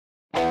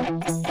Då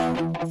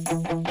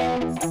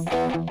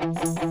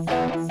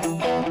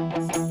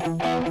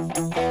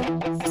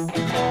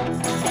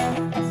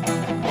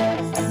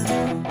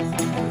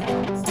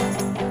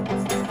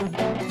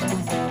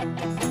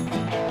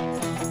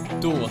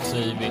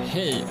säger vi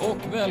hej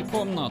och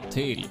välkomna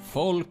till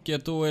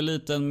Folket och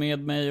eliten med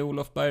mig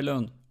Olof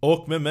Berglund.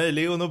 Och med mig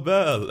Leo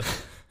Nobel.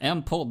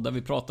 En podd där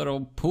vi pratar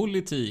om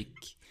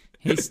politik,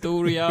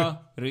 historia,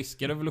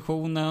 ryska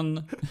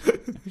revolutionen,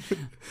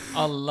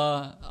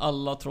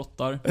 alla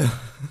trottar.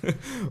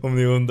 Om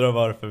ni undrar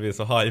varför vi är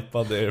så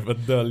hypade är det för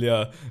att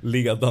dölja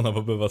ledarna på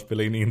att behöva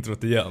spela in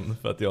introt igen.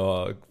 För att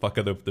jag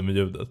packade upp det med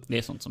ljudet. Det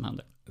är sånt som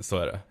händer. Så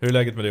är det. Hur är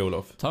läget med dig,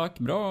 Olof? Tack,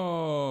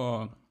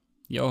 bra.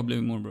 Jag har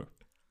blivit morbror.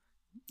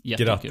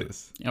 Jättekul.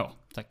 Grattis. Ja,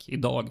 tack.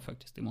 Idag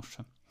faktiskt, i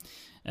morse.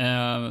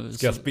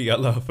 Ska jag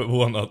spela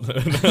förvånad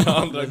den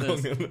andra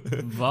gången?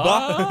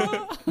 Va?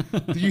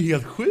 Det är ju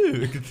helt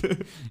sjukt.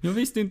 Jag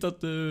visste inte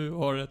att du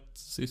har ett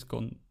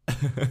syskon.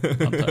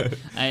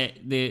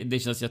 Nej, det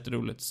känns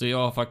jätteroligt. Så jag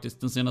har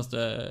faktiskt de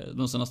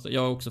senaste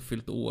jag har också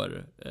fyllt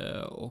år.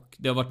 Och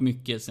det har varit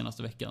mycket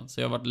senaste veckan.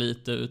 Så jag har varit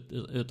lite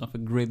utanför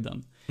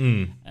griden.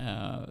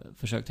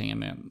 Försökt hänga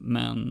med.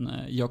 Men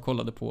jag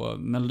kollade på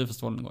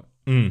Melodifestivalen igår.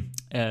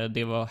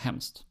 Det var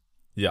hemskt.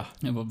 Ja.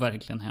 Det var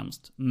verkligen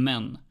hemskt.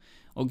 Men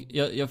och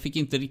jag fick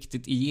inte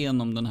riktigt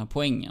igenom den här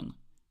poängen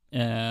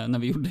när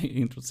vi gjorde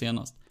introt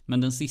senast.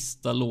 Men den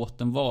sista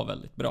låten var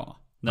väldigt bra.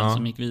 Den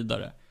som gick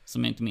vidare.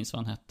 Som jag inte minns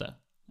vad han hette.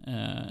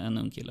 En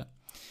ung kille.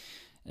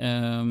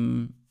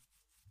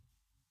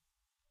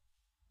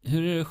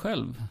 Hur är det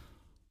själv?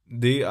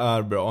 Det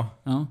är bra.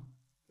 Ja.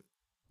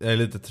 Jag är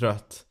lite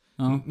trött.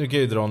 Ja. Nu kan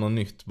jag ju dra något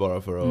nytt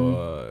bara för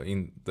att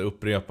inte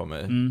upprepa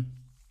mig.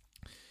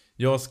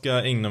 Jag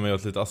ska ägna mig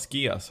åt lite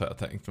askes, har jag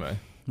tänkt mig.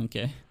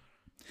 Okej.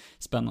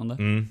 Spännande.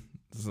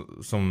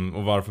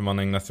 Och varför man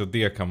ägnar sig åt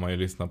det kan man ju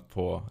lyssna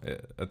på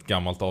ett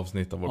gammalt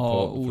avsnitt av vår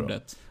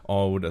podd.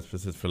 A-ordet,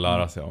 precis, för att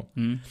lära sig om.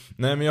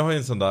 Nej, men jag har ju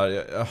en sån där,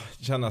 jag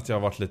känner att jag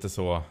har varit lite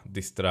så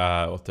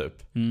disträ och typ.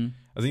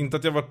 Alltså inte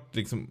att jag har varit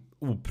liksom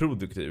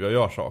oproduktiv, jag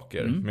gör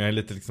saker. Men jag är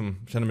lite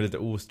liksom, känner mig lite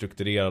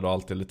ostrukturerad och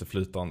alltid lite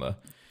flytande.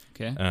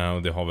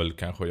 Och det har väl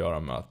kanske att göra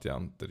med att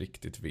jag inte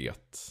riktigt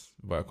vet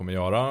vad jag kommer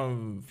göra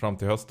fram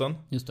till hösten.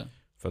 Just det.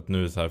 För att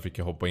nu så här fick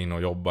jag hoppa in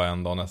och jobba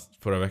en dag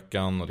förra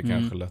veckan. Och det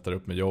kanske lättar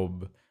upp med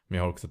jobb. Men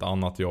jag har också ett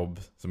annat jobb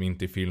som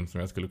inte är film som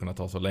jag skulle kunna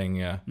ta så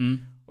länge.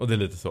 Och det är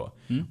lite så.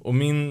 Och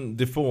min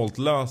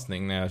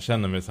default-lösning när jag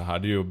känner mig så här,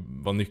 det är ju att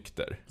vara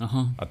nykter.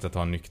 Att jag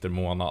tar en nykter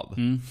månad.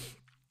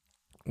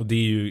 Och det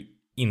är ju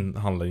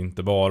handlar ju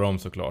inte bara om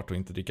såklart att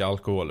inte dricka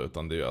alkohol.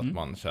 Utan det är ju att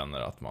man känner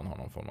att man har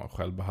någon form av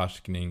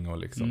självbehärskning. Och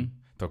liksom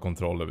tar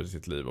kontroll över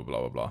sitt liv och bla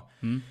bla bla.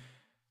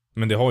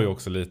 Men det har ju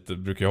också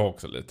brukar jag ha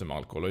också lite med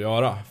alkohol att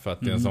göra. För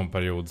att i en sån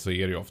period så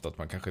är det ju ofta att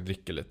man kanske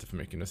dricker lite för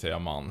mycket. Nu säger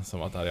jag man,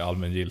 som att det här är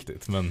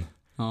allmängiltigt. Men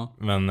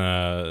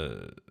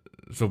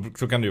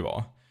så kan det ju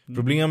vara.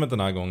 Problemet den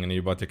här gången är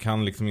ju bara att jag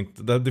kan liksom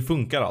inte, det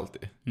funkar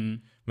alltid.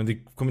 Men det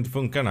kommer inte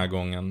funka den här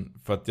gången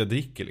för att jag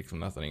dricker liksom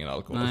nästan ingen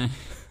alkohol. Nej.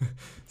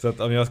 Så att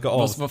om jag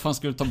ska vad fan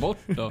ska du ta bort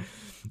då?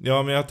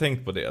 Ja, men jag har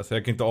tänkt på det. Så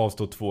jag kan inte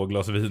avstå 2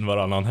 glas vin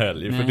varannan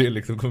helg. Nej. För det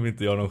liksom kommer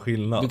inte göra någon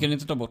skillnad. Du kan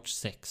inte ta bort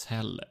 6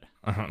 heller.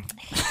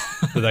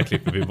 Det där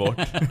klipper vi bort.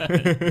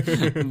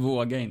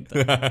 Våga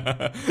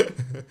inte.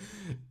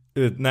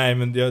 Nej,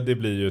 men det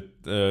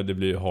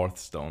blir ju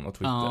Hearthstone och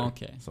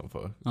Twitter som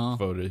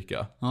får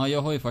ryka. Ja,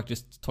 jag har ju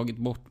faktiskt tagit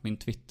bort min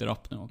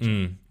Twitter-app nu också.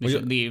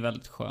 Det är ju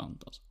väldigt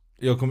skönt alltså.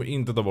 Jag kommer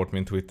inte ta bort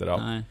min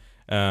Twitter-app. Nej.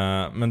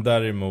 Men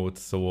däremot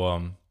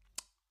så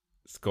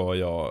ska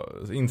jag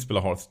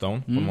inspela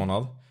Hearthstone på en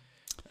månad.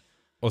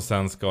 Och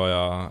sen ska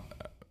jag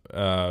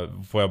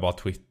får jag bara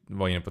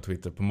vara inne på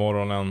Twitter på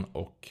morgonen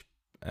och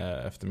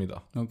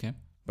eftermiddag. Okej.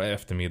 På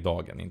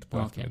eftermiddagen, inte på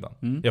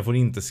eftermiddagen. Jag får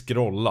inte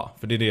scrolla,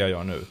 för det är det jag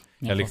gör nu.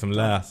 Jag liksom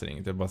läser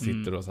inget, jag bara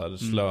sitter och så här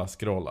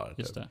slöscrollar.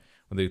 Just det.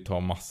 Och det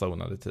tar massa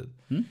onödig tid.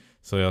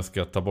 Så jag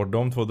ska ta bort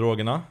de 2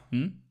 drogerna.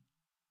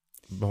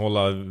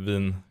 Behålla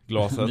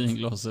vinglaset.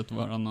 Vinglaset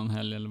varannan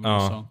helg eller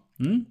vad du sa.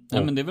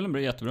 Ja, men det är väl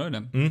en jättebra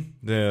idé.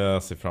 Det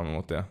jag ser fram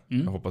emot det.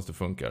 Jag hoppas det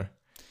funkar.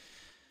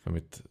 För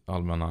mitt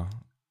allmänna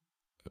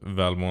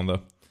välmående.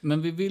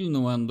 Men vi vill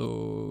nog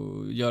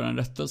ändå göra en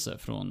rättelse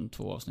från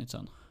 2 avsnitt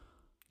sen.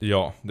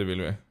 Ja, det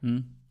vill vi.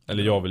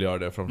 Eller jag vill göra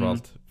det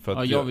framförallt. För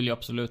att jag vill ju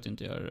absolut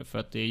inte göra det. För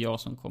att det är jag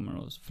som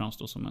kommer att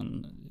framstå som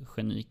en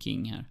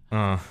geniking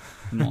här.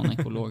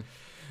 Monekolog.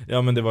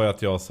 Ja, men det var ju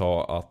att jag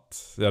sa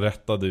att jag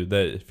rättade ju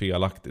dig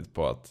felaktigt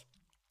på att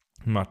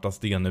Märta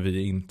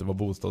Stenevi inte var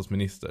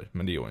bostadsminister.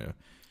 Men det är hon ju.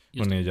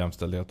 Hon är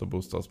jämställdhet och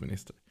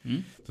bostadsminister.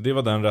 Så det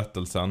var den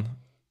rättelsen.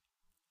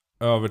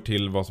 Över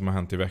till vad som har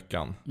hänt i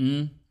veckan.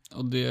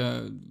 Och det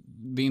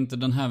är inte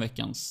den här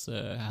veckans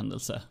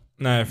händelse.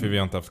 Nej, för vi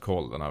har inte haft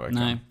koll den här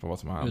veckan på vad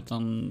som har hänt.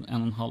 Utan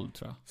 1,5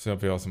 tror jag.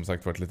 Så jag har som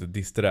sagt varit lite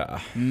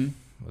disträ.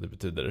 Och det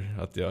betyder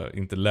att jag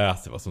inte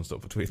läser vad som står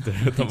på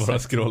Twitter utan bara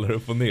scrollar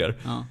upp och ner.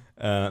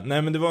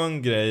 Nej, men det var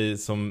en grej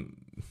som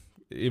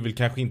är väl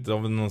kanske inte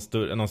av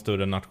någon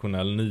större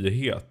nationell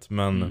nyhet.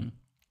 Men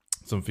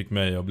som fick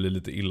mig att bli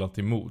lite illa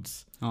till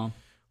mods.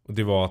 Och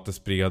det var att det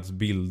spreds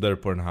bilder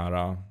på den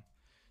här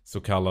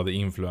så kallade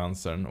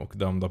influencern och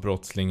dömda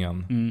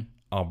brottslingen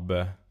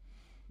Abbe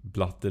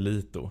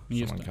Blattelito,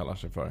 som han kallar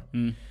sig för.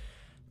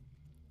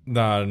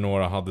 Där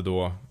några hade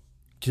då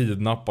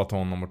kidnappat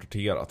honom och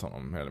torterat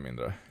honom mer eller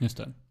mindre. Just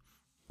det.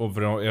 Och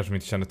för er som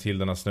inte känner till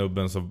den här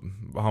snubben, så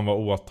han var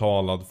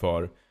åtalad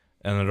för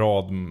en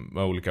rad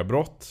med olika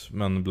brott,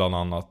 men bland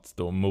annat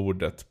då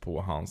mordet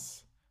på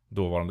hans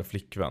dåvarande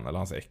flickvän, eller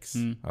hans ex.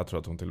 Jag tror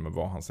att hon till och med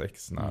var hans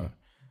ex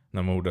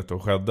när mordet då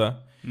skedde.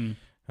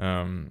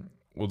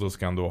 Och då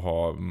ska han då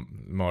ha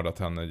mördat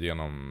henne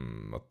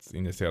genom att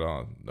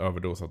injicera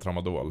överdos av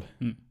tramadol.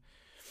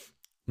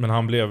 Men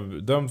han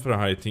blev dömd för det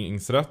här i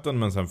tingsrätten,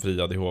 men sen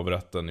friad i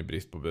hovrätten i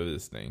brist på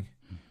bevisning.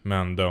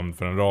 Men dömd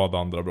för en rad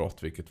andra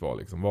brott, vilket var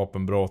liksom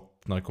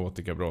vapenbrott,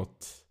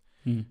 narkotikabrott,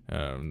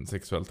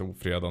 sexuellt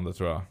ofredande,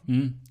 tror jag.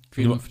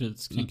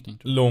 Kvinnofridskränkning.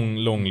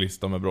 Lång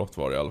lista med brott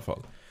var det i alla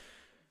fall.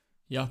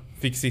 Ja.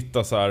 Fick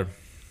sitta så här,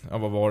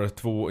 vad var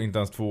det, inte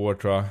ens 2 år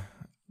tror jag.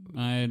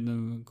 Nej,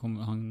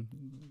 han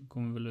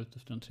kommer väl ut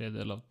efter en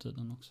tredjedel av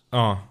tiden också.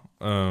 Ja,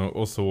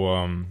 och så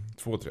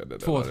 2/3.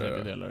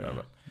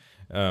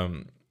 2/3.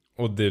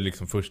 Och det är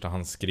liksom första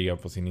han skrev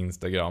på sin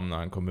Instagram när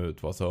han kom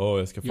ut var så,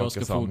 jag ska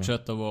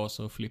fortsätta vara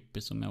så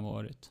flippig som jag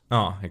varit.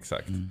 Ja,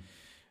 exakt.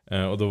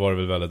 Och då var det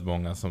väl väldigt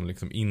många som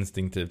liksom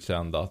instinktivt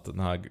kände att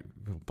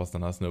hoppas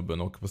den här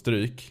snubben åker på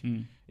stryk,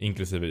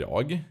 inklusive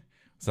jag.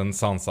 Sen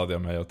sansade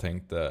jag mig och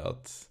tänkte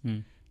att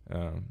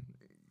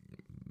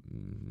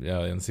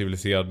jag är en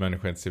civiliserad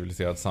människa i ett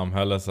civiliserat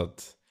samhälle, så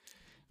att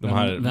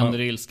vänder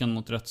ilskan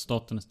mot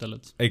rättsstaten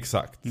istället.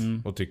 Exakt.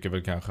 Och tycker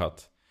väl kanske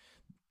att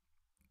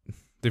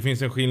det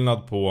finns en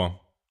skillnad på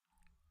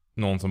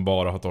någon som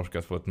bara har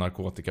torskat på ett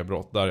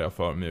narkotikabrott. Där är jag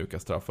för mjuka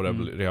straff och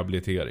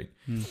rehabilitering.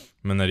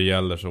 Men när det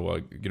gäller så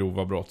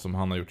grova brott som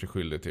han har gjort sig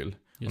skyldig till,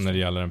 och när det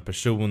gäller en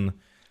person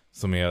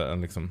som är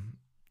en liksom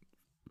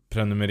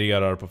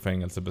prenumererar på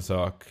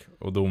fängelsebesök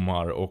och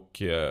domar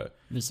och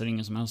visar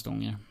ingen som helst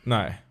ånger.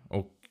 Nej,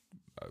 och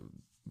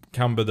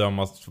kan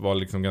bedömas vara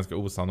liksom ganska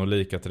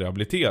osannolik att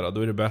rehabilitera,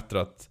 då är det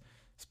bättre att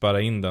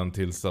spärra in den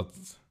tills att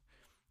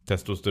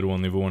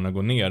testosteronnivåerna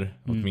går ner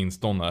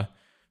åtminstone,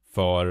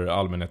 för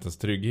allmänhetens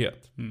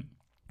trygghet.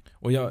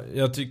 Och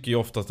jag tycker ju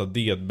oftast att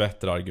det är ett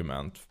bättre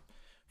argument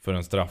för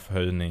en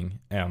straffhöjning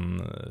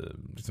än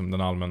liksom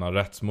den allmänna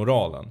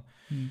rättsmoralen.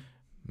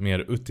 Mer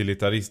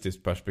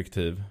utilitaristiskt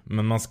perspektiv.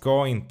 Men man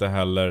ska inte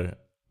heller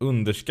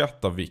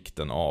underskatta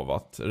vikten av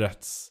att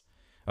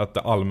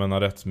det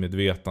allmänna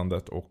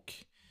rättsmedvetandet och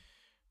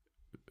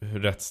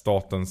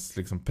rättsstatens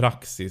liksom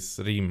praxis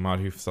rimmar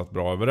hyfsat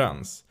bra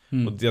överens.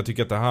 Och jag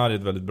tycker att det här är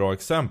ett väldigt bra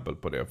exempel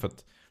på det. För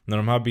att när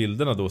de här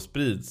bilderna då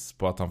sprids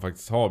på att han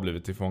faktiskt har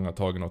blivit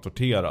tillfångatagen och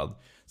torterad,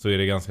 så är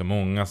det ganska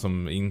många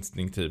som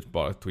instinktivt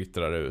bara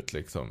twittrar ut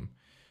liksom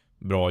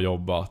bra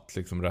jobbat,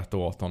 liksom rätt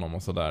åt honom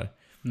och sådär.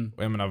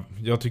 Och jag menar,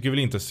 jag tycker väl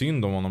inte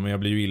synd om honom, men jag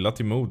blir ju illa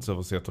till mods av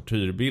att se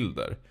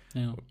tortyrbilder.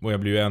 Och jag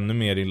blir ju ännu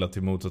mer illa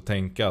till mods att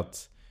tänka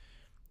att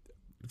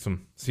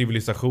liksom,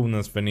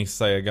 civilisationens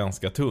fernissa är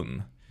ganska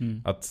tunn.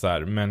 Att så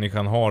här,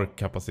 människan har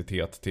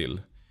kapacitet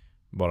till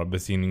bara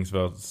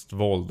besinningslöst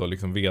våld och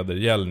liksom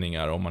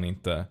vedergällningar om man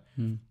inte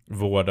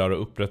vårdar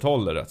och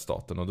upprätthåller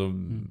rättsstaten. Och då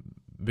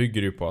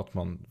bygger det ju på att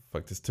man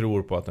faktiskt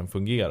tror på att den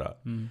fungerar.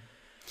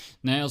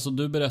 Nej, alltså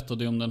du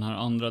berättade ju om den här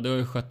andra. Det har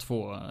ju skett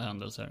 2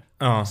 händelser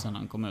sen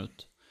han kom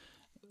ut,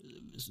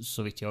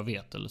 så vitt jag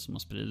vet, eller som har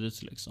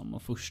spridits liksom.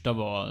 Och första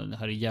var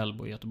här i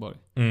Hjällbo i Göteborg.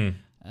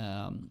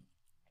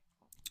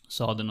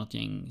 Så hade något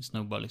gäng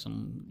snubbar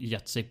liksom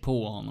gett sig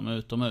på honom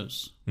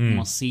utomhus.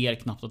 Man ser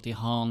knappt att det är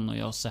han, och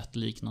jag har sett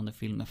liknande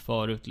filmer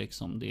förut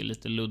liksom. Det är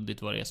lite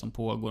luddigt vad det är som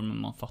pågår,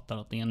 men man fattar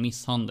att det är en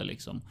misshandel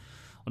liksom.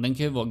 Och den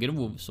kan ju vara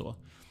grov så.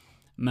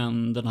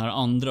 Men den här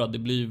andra, det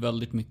blir ju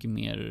väldigt mycket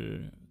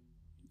mer,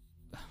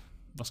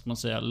 vad ska man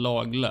säga,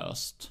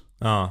 laglöst.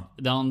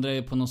 Det andra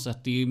är på något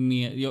sätt, det är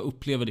mer, jag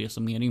upplever det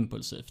som mer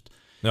impulsivt.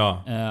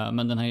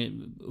 Men den här,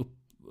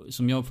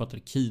 som jag uppfattar,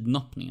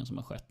 kidnappningen som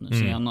har skett nu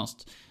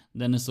senast,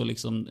 den är så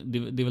liksom, det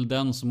är väl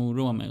den som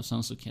oroar mig. Och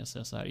sen så kan jag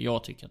säga så här,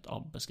 jag tycker att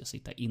Abbe ska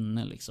sitta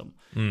inne liksom.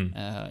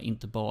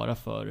 Inte bara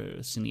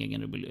för sin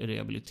egen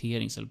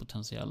rehabiliterings eller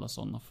potentiella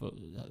sån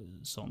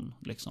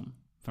liksom,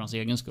 för hans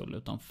egen skull,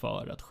 utan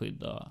för att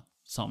skydda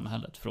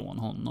samhället från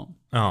honom.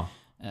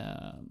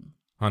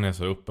 Han är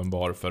så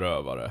uppenbar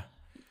förövare.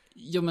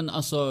 Ja, men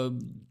alltså,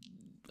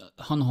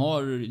 han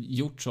har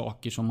gjort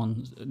saker som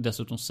han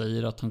dessutom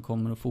säger att han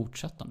kommer att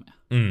fortsätta med.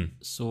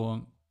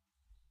 Så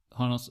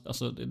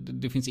alltså,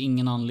 det finns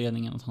ingen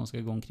anledning att han ska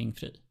gå omkring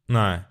fri.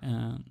 Nej.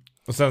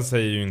 Och sen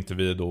säger ju inte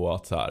vi då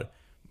att så här,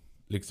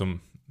 liksom,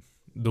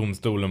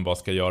 domstolen bara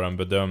ska göra en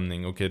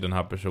bedömning. Okej, den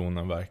här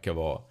personen verkar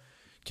vara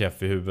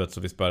keff i huvudet,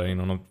 så vi spärrar in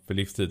honom för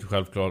livstid.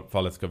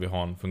 Självklart ska vi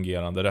ha en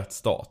fungerande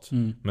rättsstat.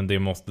 Men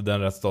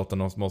den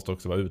rättsstaten måste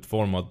också vara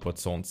utformad på ett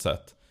sånt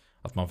sätt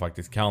att man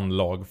faktiskt kan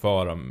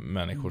lagföra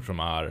människor som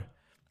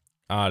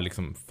är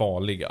liksom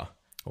farliga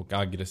och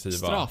aggressiva.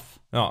 Straff.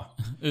 Ja.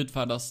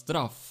 Utfärda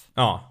straff.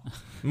 Ja.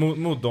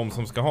 Mot de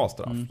som ska ha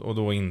straff. Och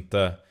då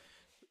inte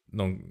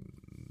de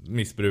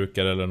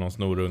missbrukare eller någon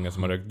snorunge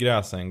som har rökt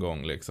gräs en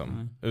gång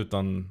liksom.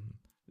 Utan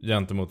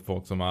gentemot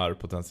folk som är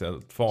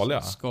potentiellt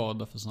farliga.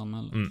 Skada för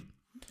samhället.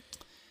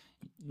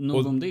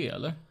 Nog om det,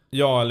 eller?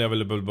 Ja, eller jag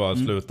ville bara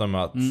sluta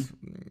med att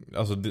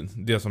alltså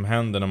det som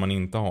händer när man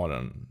inte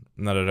har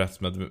när det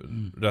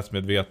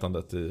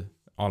rättsmedvetandet i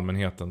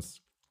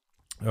allmänhetens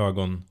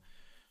ögon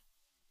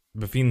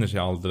befinner sig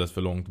alldeles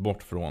för långt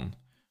bort från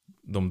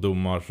de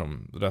domar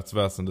som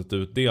rättsväsendet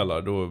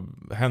utdelar, då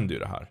händer ju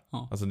det här.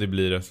 Ja. Alltså det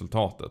blir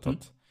resultatet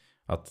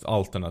att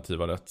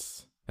alternativa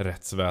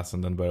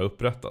rättsväsenden börjar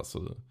upprättas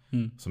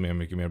som är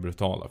mycket mer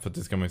brutala. För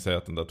det ska man ju säga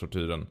att den där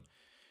tortyren,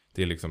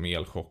 det är liksom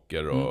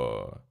elchocker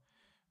och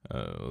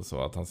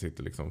så att han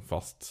sitter liksom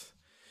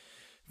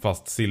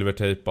fast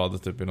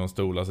silvertejpad typ i någon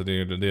stol. Alltså det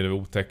är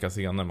otäcka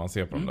scener man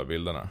ser på de där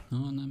bilderna.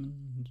 Ja, nej,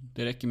 men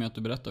det räcker med att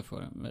du berättar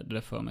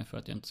för mig för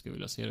att jag inte ska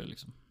vilja se det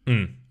liksom.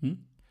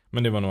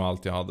 Men det var nog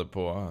allt jag hade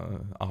på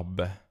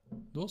Abbe.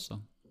 Då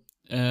så.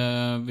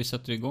 Vi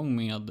sätter igång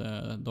med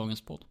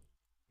dagens podd.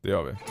 Det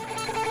gör vi.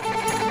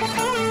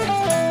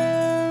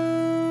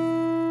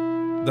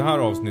 Det här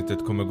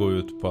avsnittet kommer gå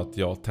ut på att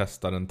jag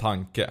testar en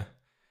tanke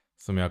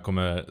som jag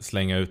kommer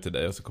slänga ut till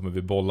dig, och så kommer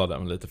vi bolla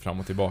den lite fram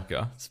och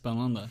tillbaka.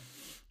 Spännande.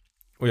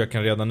 Och jag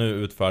kan redan nu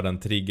utfärda en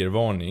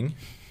triggervarning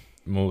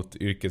mot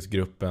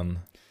yrkesgruppen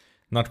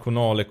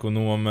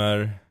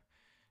nationalekonomer,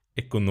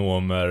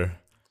 ekonomer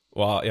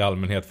och i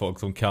allmänhet folk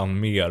som kan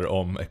mer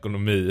om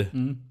ekonomi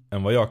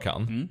än vad jag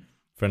kan.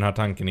 För den här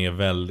tanken är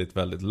väldigt,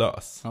 väldigt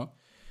lös. Ja.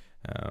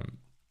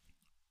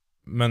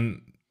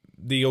 Men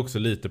det är också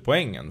lite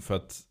poängen, för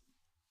att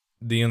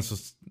det är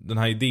den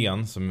här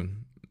idén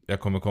som jag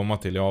kommer komma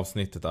till i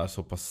avsnittet är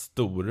så pass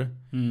stor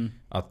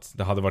att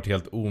det hade varit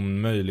helt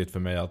omöjligt för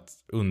mig att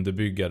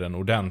underbygga den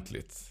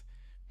ordentligt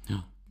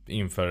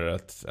inför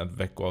ett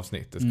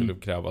veckoavsnitt. Det skulle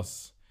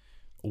krävas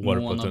år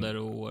månader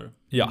och år.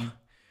 Ja.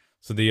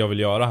 Så det jag vill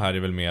göra här är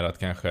väl mer att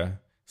kanske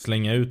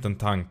slänga ut en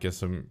tanke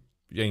som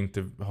jag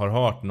inte har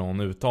hört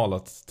någon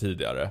uttalat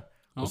tidigare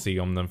och se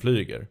om den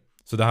flyger.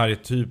 Så det här är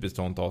ett typiskt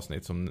sånt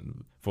avsnitt som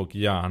folk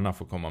gärna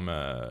får komma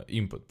med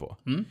input på.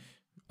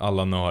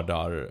 Alla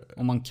nördar...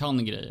 Om man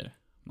kan grejer.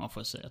 Man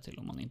får säga till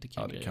om man inte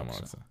kan grejer kan man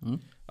också.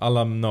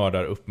 Alla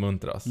nördar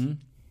uppmuntras.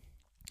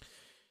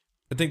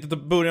 Jag tänkte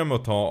börja med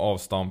att ta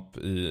avstamp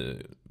i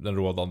den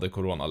rådande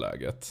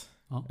coronaläget.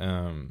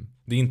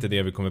 Det är inte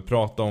det vi kommer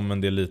prata om,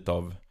 men det är lite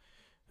av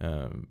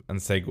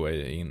en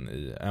segway in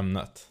i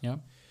ämnet.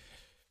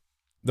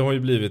 Det har ju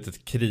blivit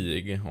ett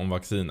krig om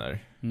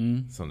vacciner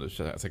som du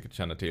säkert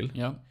känner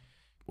till.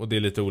 Och det är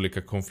lite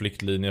olika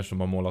konfliktlinjer som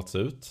har målats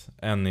ut.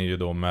 En är ju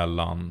då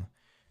mellan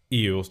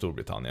EU och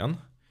Storbritannien.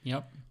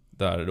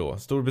 Där då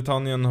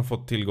Storbritannien har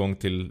fått tillgång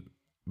till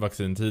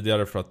vaccin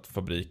tidigare för att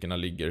fabrikerna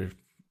ligger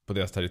på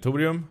deras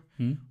territorium.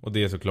 Och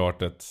det är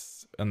såklart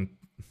en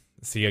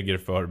seger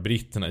för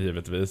britterna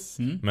givetvis.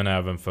 Men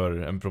även för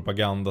en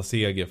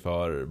propagandaseger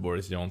för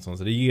Boris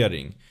Johnsons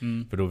regering.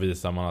 För då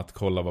visar man att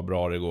kolla vad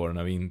bra det går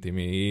när vi inte är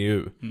med i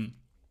EU.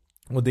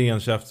 Och det är en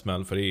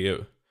käftsmäll för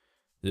EU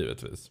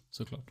givetvis.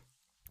 Såklart.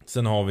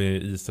 Sen har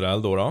vi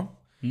Israel då.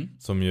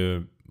 Som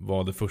ju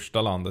var det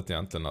första landet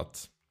egentligen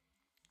att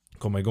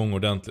komma igång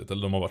ordentligt.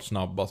 Eller de har varit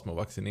snabbast med att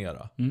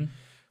vaccinera.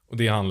 Och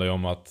det handlar ju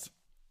om att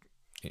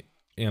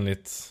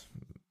enligt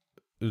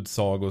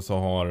utsago så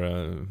har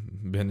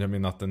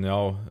Benjamin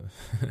Netanyahu,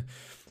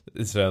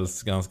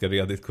 Israels ganska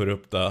redigt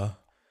korrupta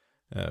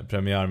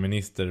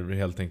premiärminister,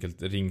 helt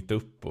enkelt ringt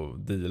upp och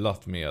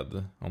dealat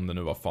med, om det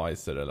nu var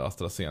Pfizer eller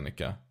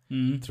AstraZeneca.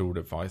 Tror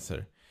det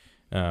Pfizer.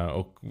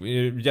 Och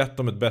gett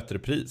dem ett bättre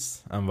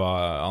pris än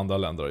vad andra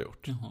länder har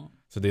gjort.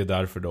 Så det är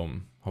därför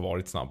de har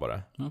varit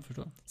snabbare. Jag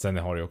förstår. Sen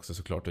har det också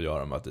såklart att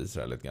göra med att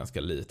Israel är ett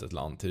ganska litet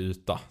land till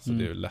yta. Så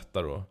det är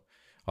lättare att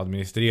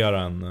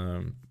administrera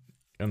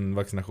en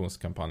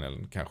vaccinationskampanj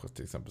än kanske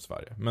till exempel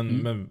Sverige.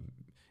 Men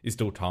i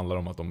stort handlar det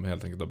om att de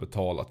helt enkelt har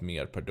betalat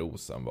mer per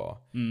dos än vad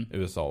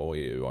USA och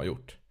EU har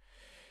gjort.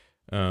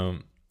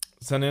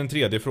 Sen är en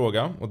tredje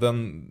fråga, och det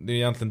är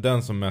egentligen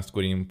den som mest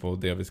går in på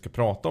det vi ska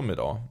prata om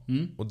idag.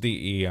 Och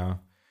det är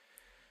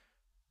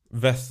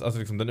alltså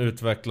liksom den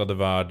utvecklade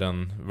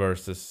världen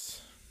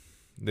versus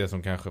det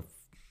som kanske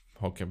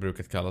har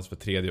brukat kallas för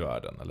tredje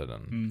världen, eller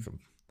den liksom,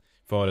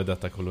 före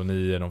detta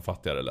kolonier, de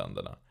fattigare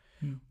länderna.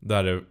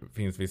 Där det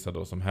finns vissa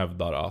då som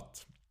hävdar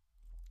att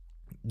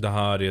det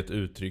här är ett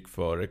uttryck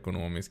för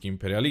ekonomisk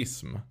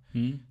imperialism.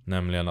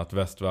 Nämligen att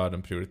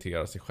västvärlden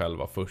prioriterar sig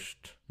själva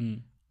först.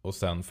 Och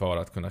sen för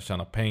att kunna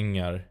tjäna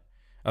pengar.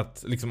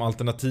 Att liksom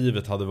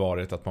alternativet hade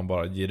varit att man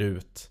bara ger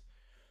ut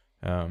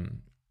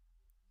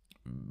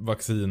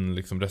vaccin,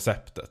 liksom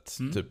receptet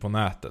typ på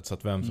nätet, så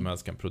att vem som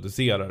helst kan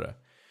producera det.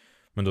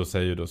 Men då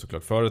säger ju då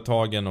såklart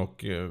företagen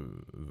och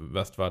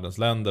västvärldens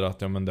länder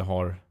att men det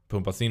har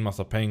pumpats in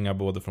massa pengar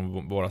både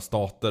från våra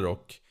stater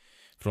och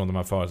från de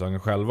här företagen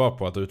själva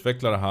på att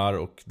utveckla det här,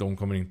 och de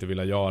kommer inte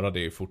vilja göra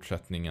det i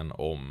fortsättningen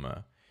om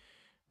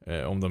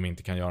de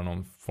inte kan göra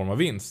någon form av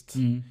vinst.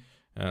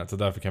 Så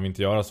därför kan vi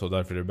inte göra så.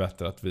 Därför är det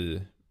bättre att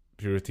vi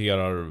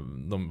prioriterar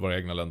våra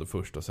egna länder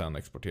först och sen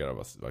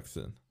exporterar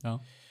vaccin.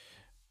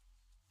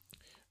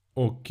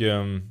 Och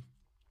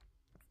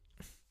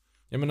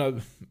jag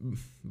menar,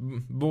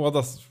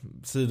 båda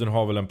sidor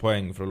har väl en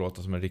poäng för att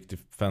låta som en riktig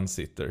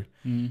fence-sitter.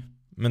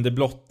 Men det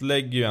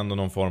blottlägger ju ändå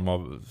någon form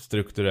av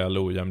strukturell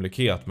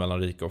ojämlikhet mellan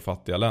rika och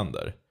fattiga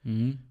länder.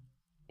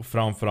 Och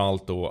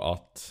framförallt då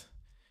att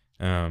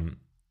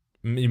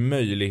i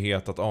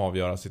möjlighet att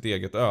avgöra sitt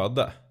eget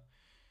öde.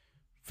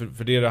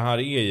 För det här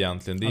är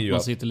egentligen, det är att ju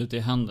man sitter lite i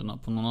händerna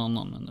på någon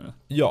annan, menar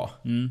du? Ja.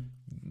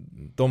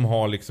 De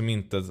har liksom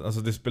inte,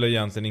 alltså det spelar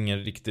egentligen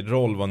ingen riktig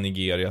roll vad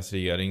Nigerias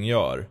regering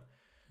gör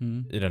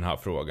i den här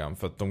frågan.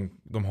 För att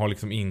de har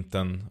liksom inte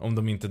om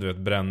de inte, du vet,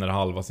 bränner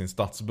halva sin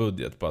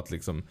statsbudget på att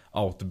liksom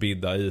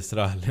outbidda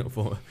Israel och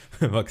få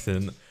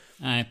vaccin.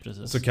 Nej,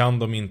 precis. Så kan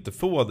de inte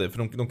få det,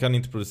 för de kan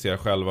inte producera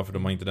själva, för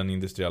de har inte den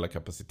industriella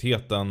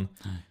kapaciteten.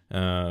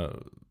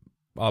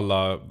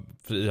 Alla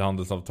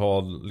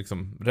frihandelsavtal,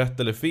 liksom, rätt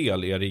eller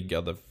fel, är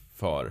riggade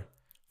för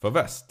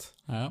väst.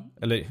 Ja.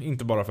 Eller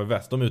inte bara för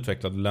väst, de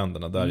utvecklade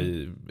länderna där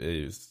är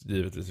ju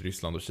givetvis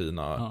Ryssland och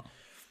Kina. Ja.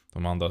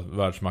 De andra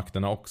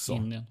världsmakterna också.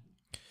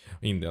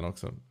 Indien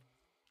också.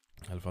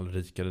 I alla fall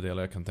rikare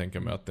delar. Jag kan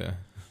tänka mig att det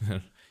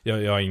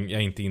jag är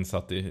inte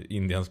insatt i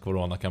Indiens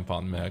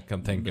coronakampanj, men jag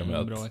kan tänka mig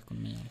att bra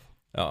ekonomi.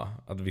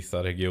 Ja, att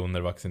vissa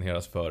regioner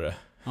vaccineras före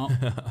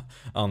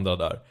andra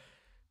där.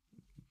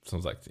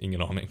 Som sagt,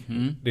 ingen aning.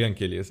 Det är en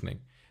killgissning.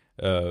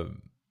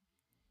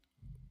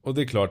 Och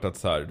det är klart att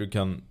så här, du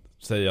kan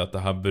säga att det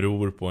här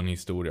beror på en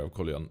historia av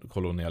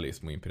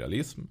kolonialism och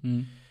imperialism.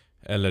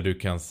 Eller du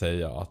kan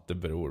säga att det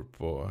beror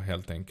på,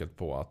 helt enkelt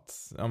på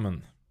att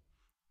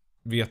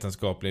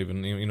vetenskapliga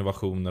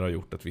innovationer har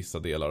gjort att vissa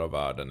delar av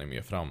världen är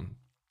mer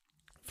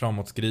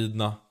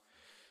framåtskridna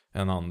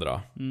än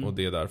andra. Och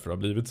det är därför det har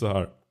blivit så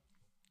här.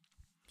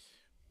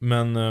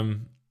 Men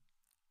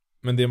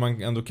det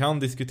man ändå kan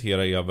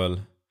diskutera är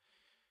väl,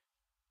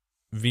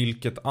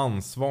 vilket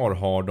ansvar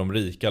har de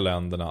rika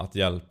länderna att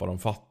hjälpa de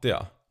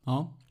fattiga?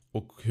 Ja.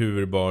 Och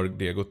hur bör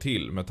det gå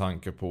till, med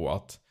tanke på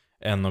att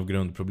en av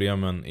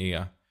grundproblemen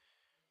är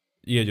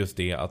just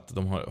det att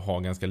de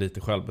har ganska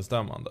lite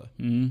självbestämmande.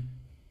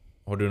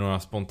 Har du några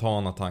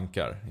spontana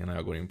tankar innan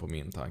jag går in på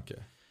min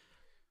tanke?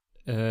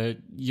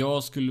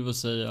 Jag skulle väl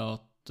säga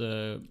att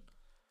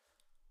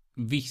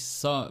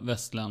vissa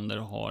västländer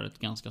har ett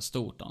ganska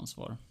stort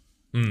ansvar.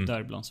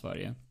 Däribland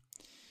Sverige.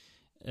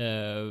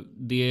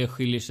 Det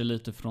skiljer sig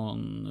lite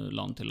från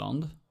land till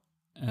land.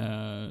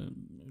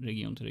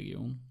 Region till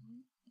region.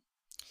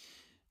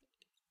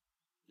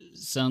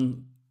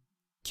 Sen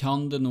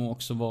kan det nog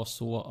också vara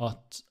så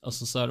att,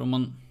 alltså så här, om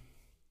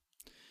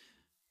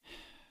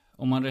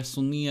man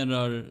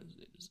resonerar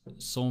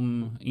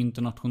som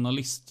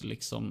internationalist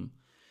liksom,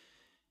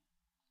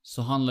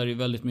 så handlar det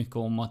väldigt mycket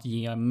om att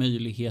ge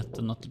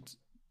möjligheten att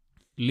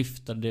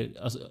lyfta det.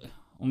 Alltså,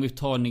 om vi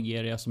tar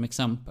Nigeria som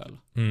exempel,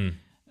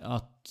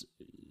 att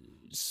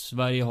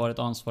Sverige har ett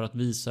ansvar att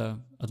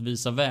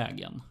visa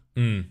vägen,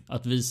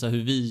 att visa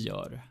hur vi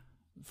gör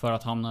för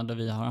att hamna där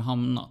vi har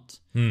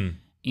hamnat.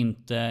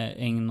 Inte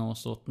ägna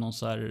oss åt någon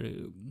så här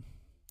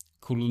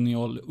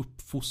kolonial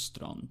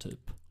uppfostran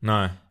typ.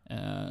 Nej.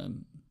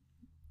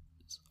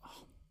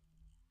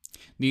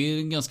 Det är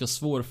en ganska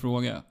svår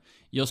fråga.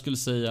 Jag skulle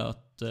säga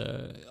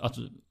att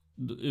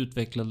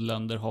utvecklade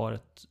länder har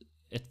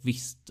ett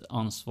visst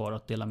ansvar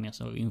att dela med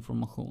sig av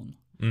information.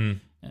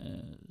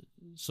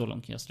 Så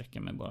långt kan jag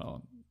sträcka mig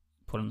bara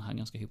på den här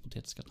ganska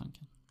hypotetiska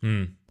tanken.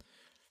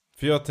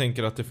 För jag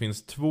tänker att det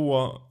finns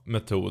två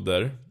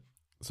metoder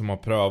som har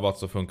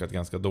prövats och funkat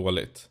ganska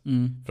dåligt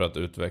för att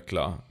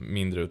utveckla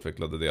mindre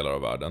utvecklade delar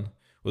av världen.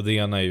 Och det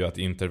ena är ju att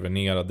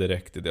intervenera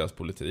direkt i deras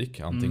politik,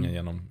 antingen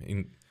genom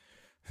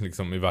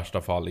liksom i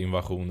värsta fall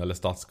invasion eller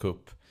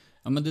statskupp.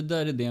 Ja, men det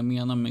där är det jag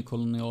menar med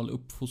kolonial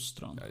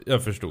uppfostran.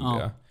 Jag förstod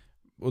det.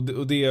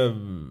 Och det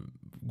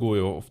går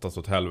ju oftast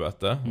åt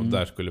helvete. Och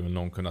där skulle väl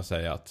någon kunna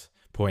säga att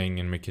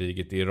poängen med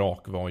kriget i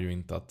Irak var ju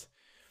inte att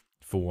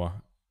få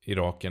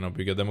Irakien att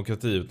bygga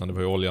demokrati, utan det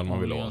var ju oljan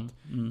man ville åt.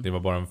 Det var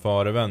bara en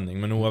förevändning.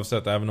 Men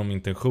oavsett, även om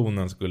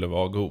intentionen skulle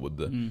vara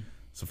god,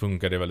 så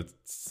funkar det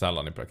väldigt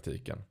sällan i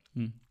praktiken.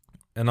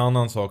 En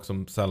annan sak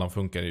som sällan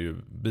funkar är ju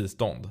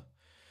bistånd.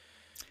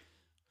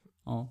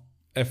 Ja.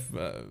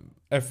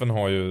 FN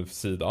har ju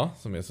SIDA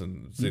som är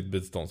sitt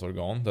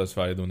biståndsorgan, där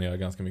Sverige donerar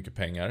ganska mycket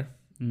pengar.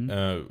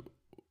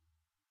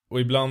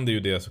 Och ibland är ju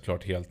det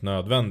såklart helt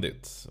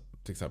nödvändigt,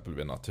 till exempel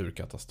vid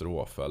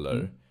naturkatastrof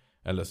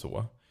eller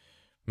så.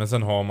 Men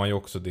sen har man ju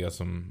också det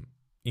som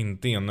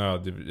inte är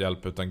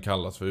nödhjälp utan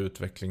kallas för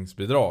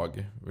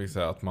utvecklingsbidrag. Det vill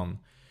säga att man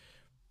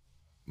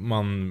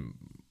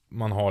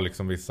har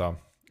liksom vissa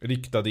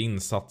riktade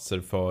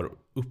insatser för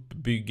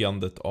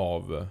uppbyggandet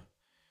av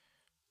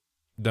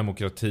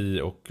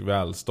demokrati och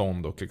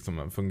välstånd och liksom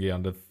en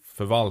fungerande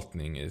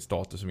förvaltning i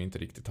stater som inte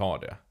riktigt har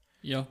det.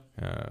 Ja.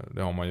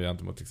 Det har man ju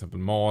gentemot till exempel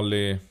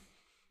Mali,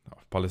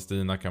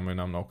 Palestina kan man ju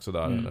nämna också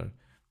där, eller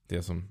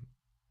det som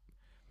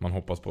man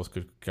hoppas på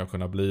kan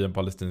kunna bli en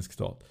palestinsk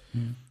stat.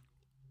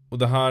 Och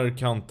det här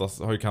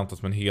har ju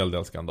kantats med en hel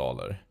del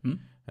skandaler.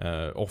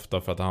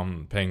 Ofta för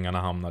att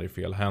pengarna hamnar i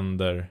fel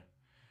händer.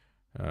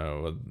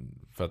 Och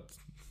för att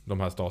de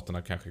här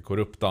staterna kanske är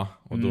korrupta.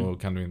 Och då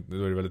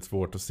är det väldigt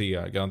svårt att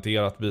se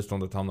garanterat att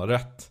biståndet hamnar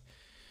rätt.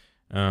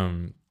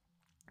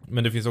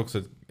 Men det finns också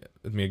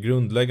ett mer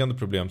grundläggande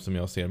problem som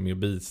jag ser med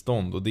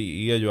bistånd. Och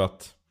det är ju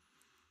att,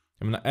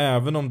 jag menar,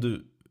 även om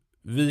du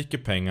viker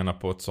pengarna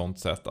på ett sånt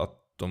sätt att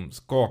de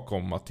ska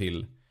komma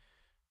till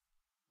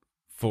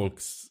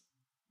folks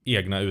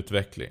egna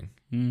utveckling.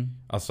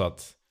 Alltså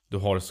att du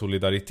har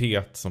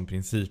solidaritet som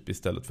princip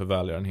istället för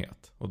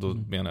välgörenhet. Och då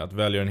menar jag att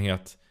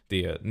välgörenhet,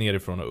 det är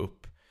nerifrån och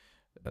upp.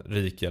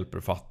 Rik hjälper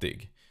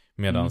fattig.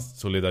 Medan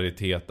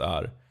solidaritet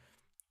är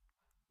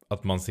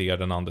att man ser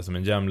den andra som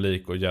en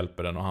jämlik och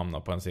hjälper den att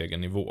hamna på ens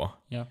egen nivå.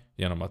 Ja.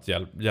 Genom att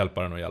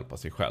hjälpa den att hjälpa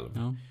sig själv.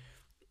 Ja.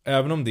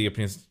 Även om det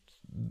är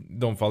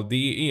de fall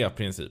det är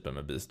principen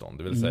med bistånd.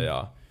 Det vill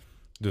säga,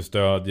 du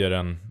stödjer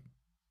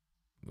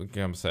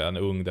en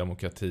ung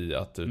demokrati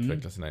att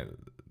utveckla sina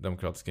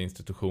demokratiska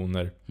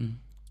institutioner.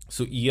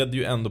 Så är det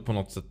ju ändå på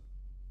något sätt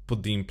på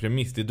din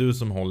premiss. Det är du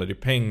som håller i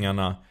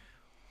pengarna.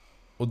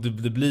 Och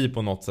det blir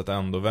på något sätt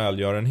ändå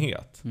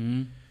välgörenhet.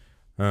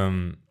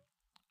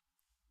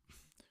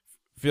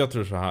 För jag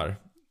tror så här.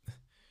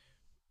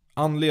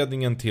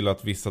 Anledningen till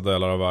att vissa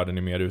delar av världen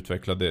är mer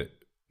utvecklade,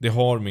 det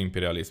har med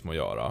imperialism att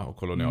göra och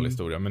kolonial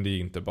historia, men det är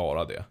inte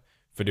bara det.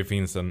 För det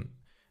finns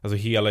alltså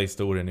hela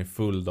historien är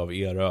full av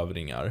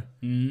erövringar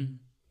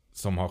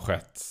som har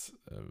skett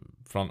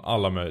från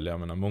alla möjliga, jag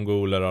menar,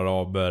 mongoler,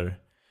 araber,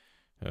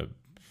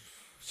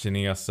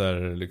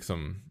 kineser,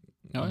 liksom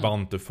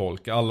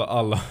bantufolk,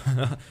 alla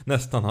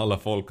nästan alla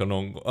folk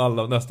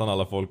har nästan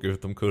alla folk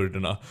utom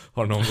kurderna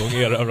har någon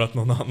gång erövrat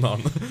någon annan.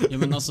 Ja,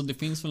 men alltså det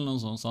finns väl någon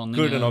sån sanning.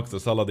 Kurden också,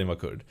 Saladin var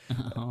kurd.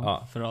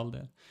 Ja, för all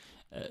del.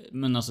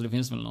 Men alltså det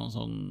finns väl någon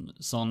sån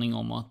sanning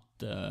om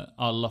att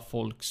alla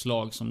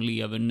folkslag som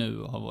lever nu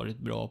har varit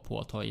bra på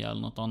att ta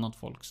ihjäl något annat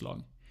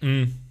folkslag.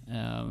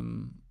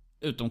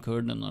 Utom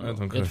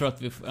kurderna. Jag tror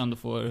att vi ändå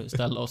får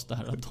ställa oss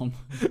där att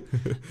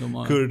de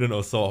har kurderna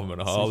och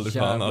samerna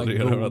har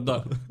aldrig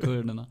goda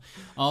kurderna.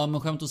 Ja,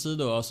 men skämt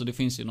åsido, alltså det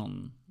finns ju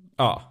någon.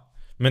 Ja,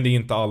 men det är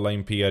inte alla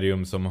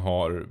imperium som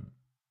har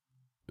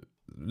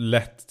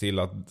lett till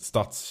att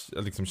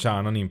liksom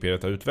kärnan i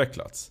imperiet har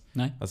utvecklats.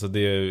 Nej. Alltså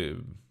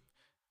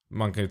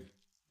man kan ju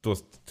då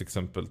till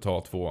exempel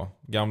ta 2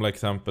 gamla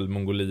exempel,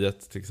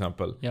 Mongoliet till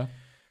exempel. Ja.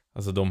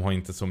 Alltså de har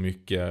inte så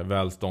mycket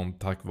välstånd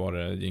tack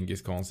vare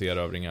Djingis Khans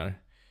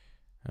erövringar.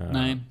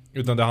 Nej.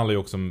 Utan det handlar ju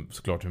också om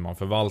såklart hur man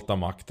förvaltar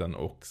makten,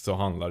 och så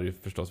handlar det ju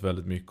förstås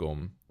väldigt mycket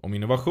om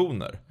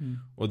innovationer.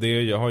 Och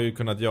det har ju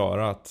kunnat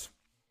göra att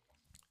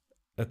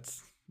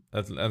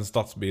en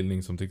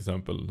statsbildning som till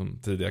exempel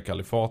de tidiga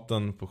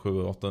kalifaten på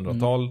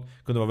 700-800-tal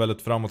kunde vara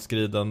väldigt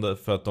framåtskridande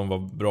för att de var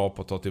bra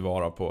på att ta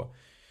tillvara på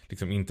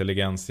liksom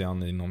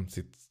intelligentian inom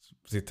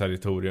sitt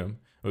territorium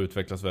och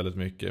utvecklas väldigt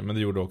mycket. Men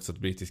det gjorde också att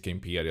brittiska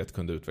imperiet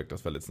kunde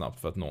utvecklas väldigt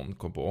snabbt för att någon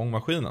kom på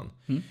ångmaskinen.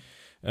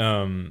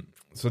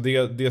 Så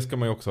det ska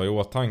man ju också ha i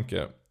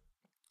åtanke.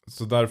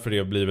 Så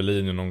därför blir väl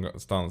linjen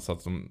någonstans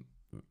att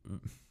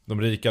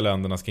de rika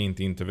länderna ska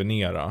inte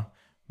intervenera,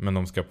 men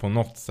de ska på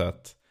något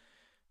sätt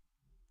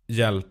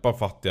hjälpa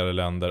fattigare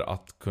länder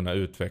att kunna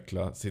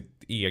utveckla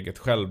sitt eget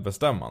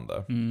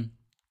självbestämmande.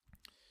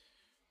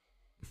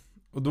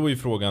 Och då är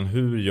frågan,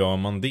 hur gör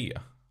man det?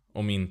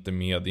 Om inte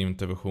med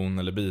intervention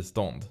eller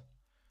bistånd.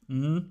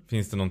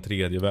 Finns det någon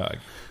tredje väg?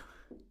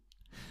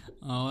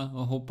 Ja, jag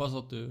hoppas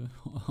att du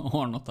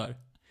har något här.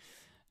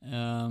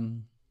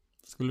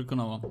 Skulle det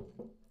kunna vara?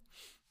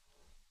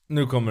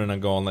 Nu kommer den här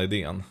galna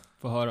idén.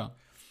 Få höra.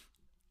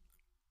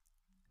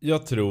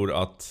 Jag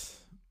tror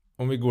att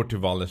om vi går till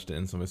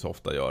Wallerstein som vi så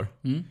ofta gör.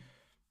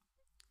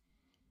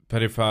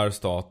 Perifer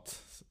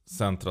stat,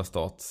 centra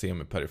stat,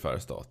 semiperifer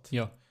stat.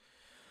 Ja.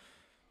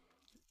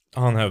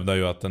 Han hävdar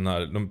ju att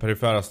de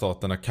perifera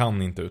staterna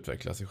kan inte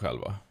utveckla sig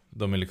själva.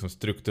 De är liksom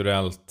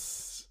strukturellt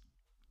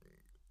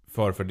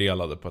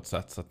förfördelade på ett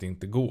sätt så att det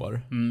inte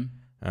går.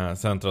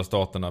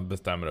 Centrastaterna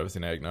bestämmer över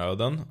sina egna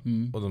öden.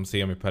 Och de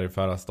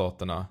semiperifera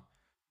staterna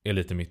är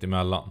lite mitt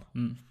emellan.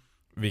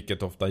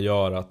 Vilket ofta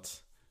gör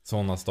att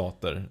sådana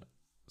stater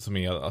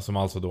som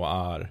alltså då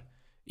är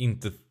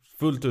inte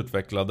fullt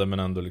utvecklade men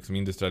ändå liksom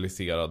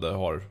industrialiserade,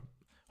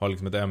 har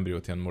liksom ett embryo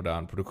till en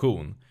modern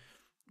produktion.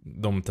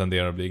 De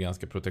tenderar att bli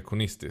ganska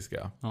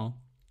protektionistiska.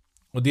 Ja.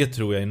 Och det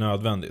tror jag är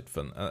nödvändigt.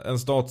 För en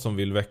stat som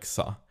vill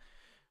växa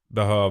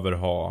behöver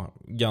ha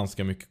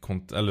ganska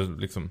mycket eller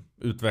liksom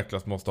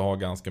utvecklas, måste ha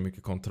ganska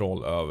mycket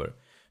kontroll över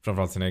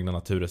framförallt sina egna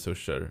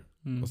naturresurser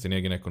och sin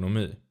egen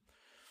ekonomi.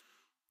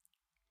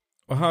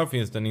 Och här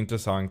finns det en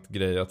intressant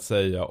grej att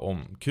säga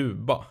om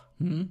Kuba,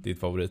 ditt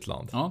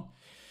favoritland. Ja.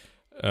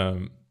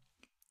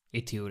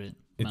 I teorin.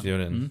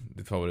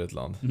 Ditt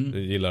favoritland.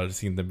 Du gillar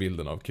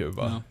sinnebilden av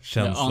Kuba. Ja.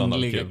 Känslan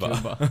av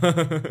Kuba.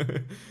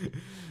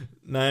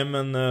 Nej,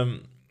 men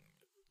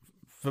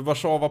för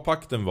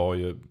Warszawapakten var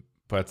ju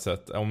på ett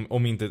sätt,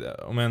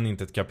 om än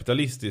inte ett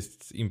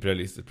kapitalistiskt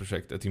imperialistiskt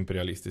projekt, ett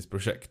imperialistiskt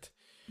projekt.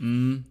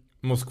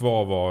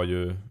 Moskva var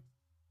ju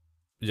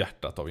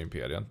hjärtat av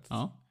imperiet.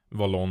 Ja.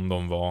 Vad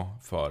London var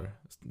för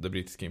det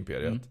brittiska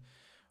imperiet.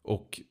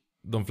 Och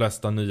de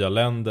flesta nya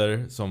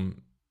länder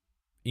som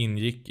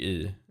ingick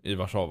i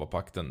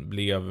Warszawapakten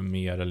blev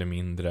mer eller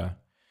mindre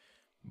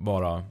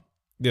bara,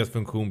 deras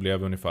funktion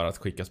blev ungefär att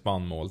skicka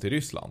spannmål till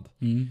Ryssland.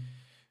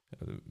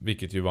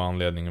 Vilket ju var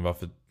anledningen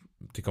varför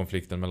till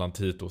konflikten mellan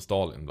Tito och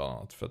Stalin bland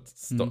annat. För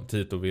att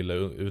Tito ville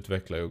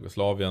utveckla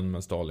Jugoslavien,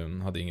 men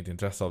Stalin hade inget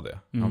intresse av det.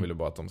 Han ville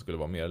bara att de skulle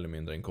vara mer eller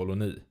mindre en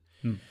koloni.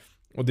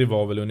 Och det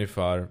var väl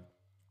ungefär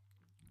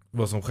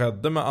vad som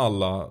skedde med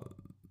alla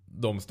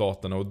de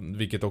staterna, och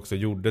vilket också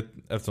gjorde,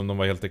 eftersom de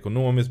var helt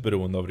ekonomiskt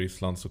beroende av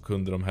Ryssland, så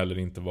kunde de heller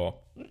inte vara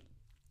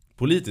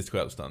politiskt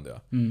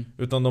självständiga.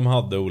 Utan de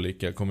hade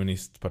olika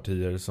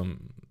kommunistpartier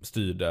som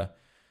styrde,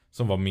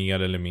 som var mer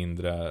eller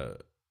mindre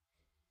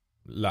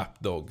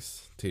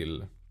lapdogs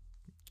till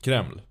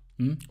Kreml.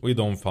 Och i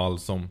de fall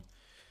som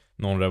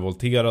någon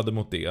revolterade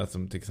mot det,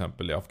 som till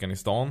exempel i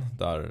Afghanistan,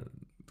 där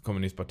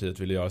kommunistpartiet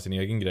ville göra sin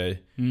egen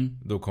grej,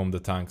 då kom det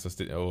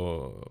tanks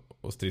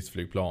och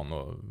stridsflygplan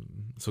och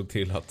såg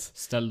till att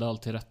ställde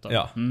allt till rätta.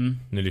 Ja,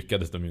 nu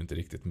lyckades de ju inte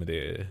riktigt med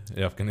det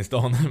i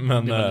Afghanistan,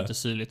 men det var lite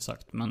syrligt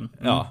sagt, men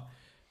ja,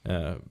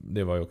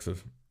 det var ju också,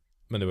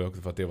 men det var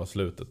också för att det var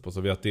slutet på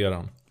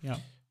Sovjeteran. Ja.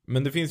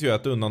 Men det finns ju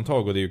ett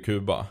undantag, och det är ju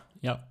Kuba.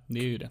 Ja, det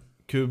är ju det.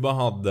 Kuba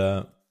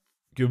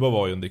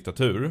var ju en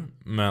diktatur,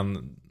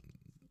 men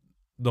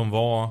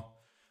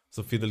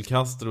så Fidel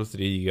Castros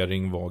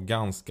regering var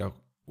ganska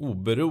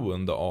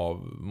oberoende av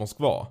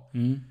Moskva.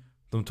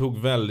 De tog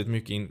väldigt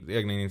mycket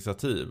egna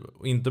initiativ,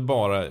 och inte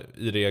bara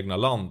i det egna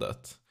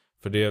landet.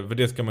 För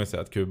det ska man ju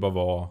säga att Kuba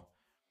var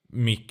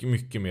mycket,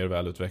 mycket mer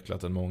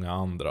välutvecklat än många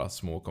andra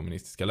små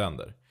kommunistiska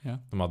länder. Ja.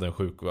 De hade en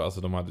sjukvård,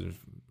 alltså de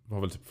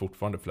har väl typ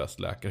fortfarande flest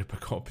läkare per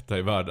capita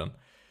i världen.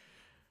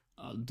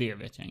 Ja, det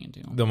vet jag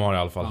ingenting om. De har i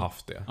alla fall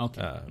haft det.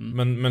 Okay.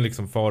 Men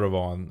liksom för att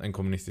vara en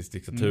kommunistisk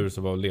diktatur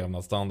så var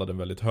levnadsstandarden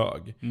väldigt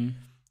hög.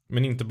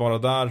 Men inte bara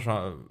där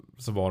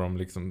så var de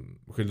liksom,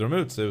 skilde de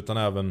ut sig, utan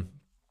även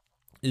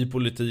i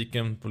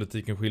politiken.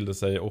 Politiken skilde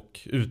sig, och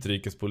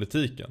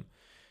utrikespolitiken.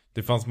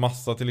 Det fanns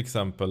massa till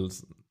exempel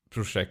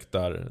projekt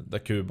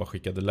där Kuba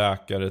skickade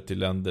läkare till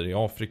länder i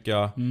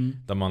Afrika,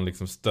 där man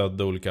liksom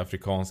stödde olika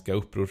afrikanska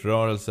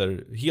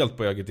upprorsrörelser helt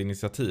på eget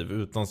initiativ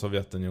utan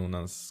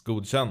Sovjetunionens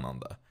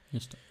godkännande.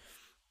 Just det.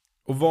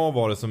 Och vad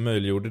var det som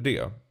möjliggjorde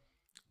det?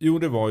 Jo,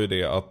 det var ju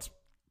det att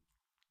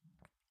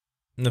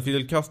när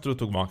Fidel Castro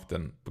tog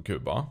makten på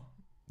Kuba,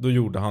 då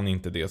gjorde han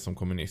inte det som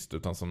kommunist,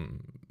 utan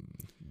som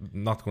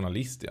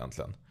nationalist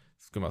egentligen.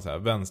 Skulle man säga,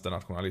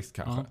 vänsternationalist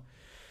kanske.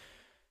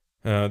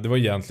 Det var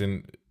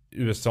egentligen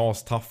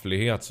USAs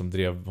tafflighet som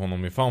drev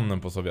honom i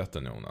famnen på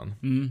Sovjetunionen.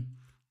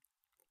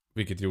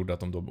 Vilket gjorde att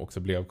de då också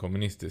blev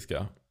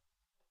kommunistiska.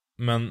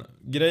 Men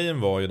grejen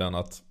var ju den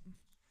att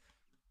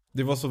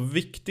det var så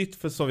viktigt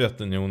för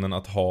Sovjetunionen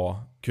att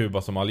ha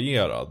Kuba som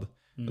allierad.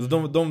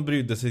 Alltså de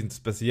brydde sig inte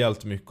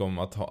speciellt mycket om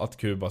att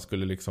Kuba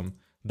skulle liksom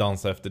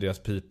dansa efter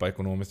deras pipa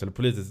ekonomiskt eller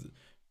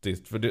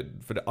politiskt.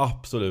 För det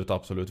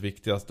absolut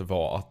viktigaste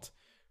var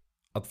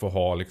att få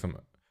ha liksom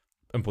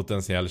en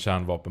potentiell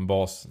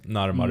kärnvapenbas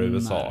närmare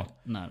USA.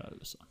 Nära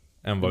USA.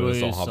 Än vad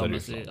USA hade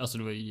Ryssland. Alltså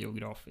det var ju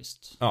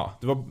geografiskt. Ja,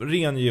 det var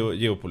ren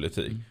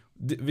geopolitik.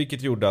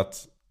 Vilket gjorde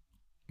att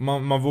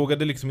man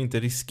vågade liksom inte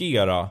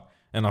riskera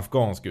en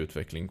afghansk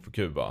utveckling på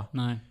Kuba.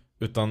 Nej.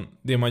 Utan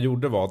det man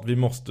gjorde var att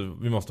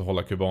vi måste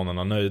hålla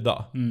kubanerna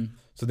nöjda.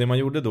 Så det man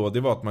gjorde då,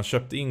 det var att man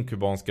köpte in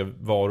kubanska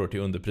varor till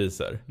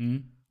underpriser.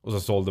 Och så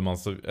sålde man,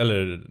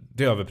 eller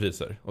till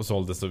överpriser, och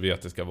sålde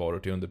sovjetiska varor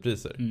till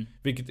underpriser.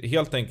 Vilket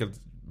helt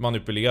enkelt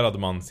manipulerade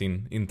man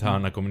sin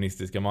interna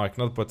kommunistiska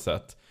marknad på ett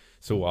sätt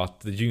så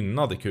att det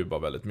gynnade Kuba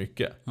väldigt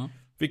mycket.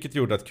 Vilket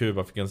gjorde att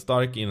Kuba fick en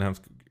stark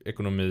inhemsk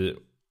ekonomi,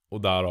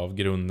 och därav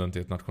grunden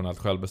till ett nationellt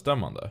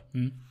självbestämmande.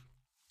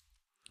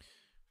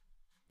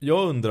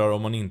 Jag undrar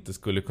om man inte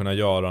skulle kunna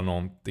göra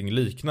någonting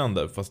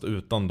liknande, fast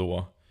utan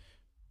då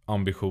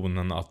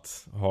ambitionen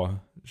att ha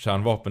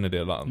kärnvapen i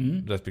det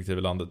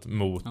respektive landet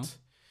mot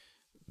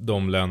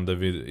de länder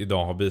vi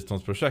idag har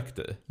biståndsprojekt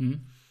i.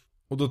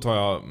 Och då tar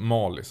jag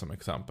Mali som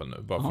exempel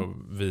nu, bara för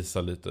att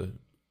visa lite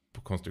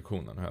på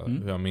konstruktionen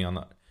hur jag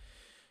menar.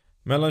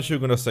 Mellan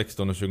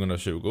 2016 och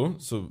 2020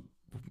 så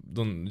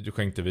då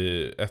skänkte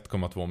vi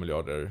 1,2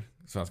 miljarder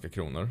svenska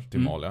kronor till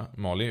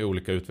Mali i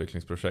olika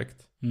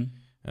utvecklingsprojekt.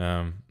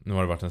 Nu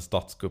har det varit en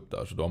statskupp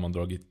där, så då har man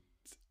dragit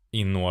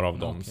in några av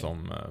dem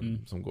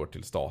som går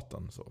till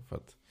staten, så för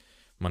att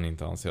man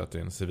inte anser att det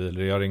är en civil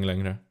regering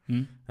längre.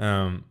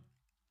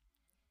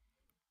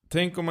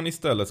 Tänk om man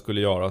istället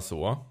skulle göra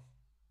så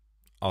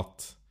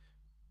att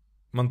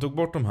man tog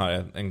bort de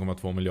här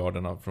 1,2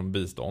 miljarderna från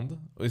bistånd,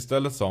 och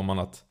istället sa man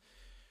att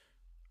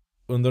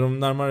under de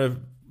närmare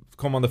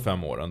kommande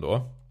 5 åren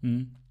då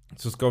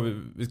så ska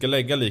vi ska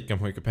lägga lika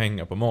mycket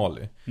pengar på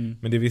Mali.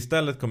 Men det vi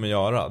istället kommer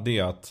göra, det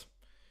är att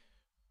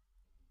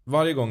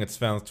varje gång ett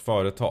svenskt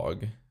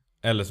företag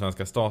eller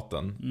svenska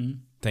staten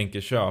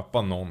tänker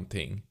köpa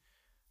någonting,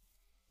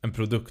 en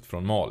produkt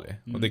från Mali,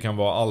 och det kan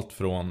vara allt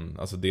från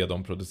alltså det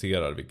de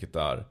producerar, vilket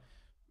är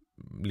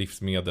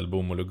livsmedel,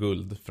 bomull och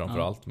guld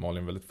framförallt. Mali är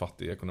en väldigt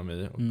fattig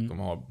ekonomi, och de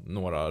har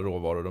några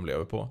råvaror de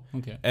lever på.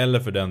 Eller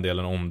för den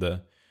delen om det,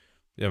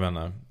 jag vet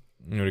inte,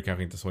 nu är det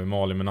kanske inte så i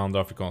Mali, men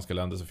andra afrikanska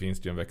länder så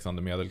finns det ju en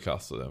växande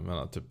medelklass. Och jag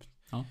menar typ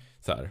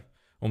så här,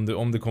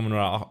 om det kommer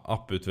några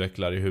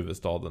apputvecklare i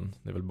huvudstaden,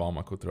 det är väl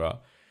Bamako tror jag,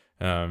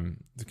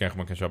 så kanske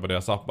man kan köpa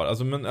deras appar.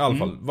 Alltså, men i alla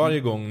fall, varje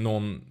gång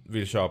någon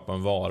vill köpa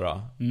en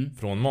vara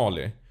från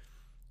Mali,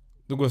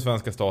 då går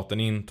svenska staten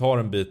in, tar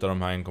en bit av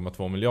de här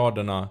 1,2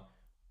 miljarderna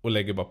och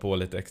lägger bara på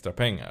lite extra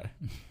pengar.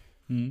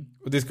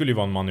 Och det skulle ju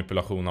vara en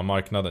manipulation av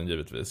marknaden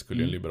givetvis,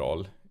 skulle en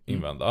liberal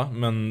invända.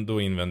 Men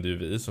då invänder ju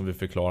vi, som vi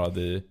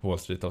förklarade i Wall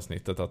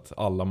Street-avsnittet, att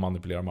alla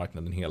manipulerar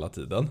marknaden hela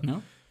tiden.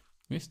 Ja,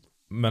 visst.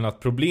 Men att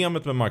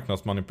problemet med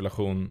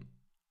marknadsmanipulation,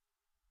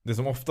 det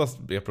som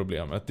oftast är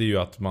problemet, det är ju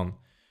att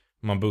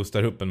man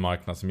boostar upp en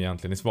marknad som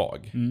egentligen är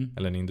svag.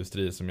 Eller en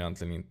industri som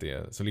egentligen inte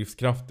är så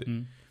livskraftig.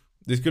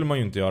 Det skulle man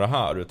ju inte göra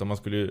här, utan man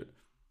skulle ju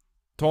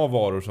ta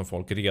varor som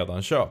folk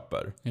redan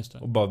köper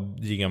och bara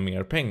ge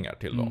mer pengar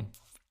till dem.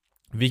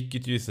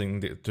 Vilket ju i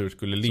sin tur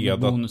skulle leda...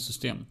 Som ett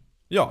bonussystem.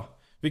 Ja,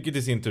 vilket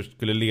i sin tur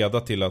skulle leda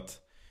till att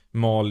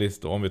Malis,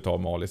 då, om vi tar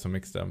Mali som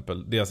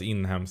exempel, deras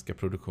inhemska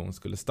produktion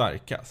skulle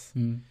stärkas.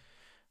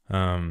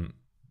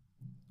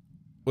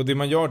 Och det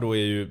man gör då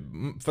är ju,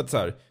 för att så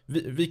här,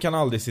 vi kan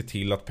aldrig se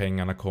till att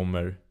pengarna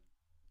kommer,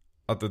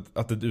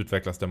 att det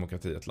utvecklas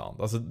demokrati i ett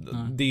land. Alltså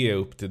det är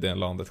upp till det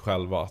landet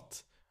själva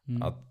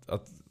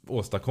att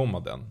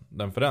åstadkomma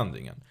den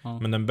förändringen.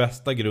 Men den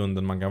bästa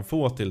grunden man kan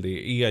få till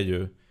det är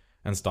ju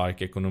en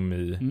stark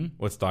ekonomi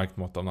och ett starkt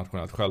mått av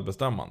nationellt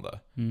självbestämmande.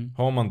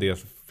 Har man det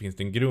så finns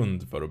det en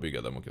grund för att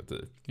bygga demokrati.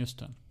 Just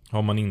det.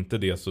 Har man inte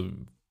det så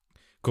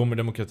kommer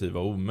demokrati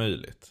vara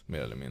omöjligt, mer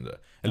eller mindre.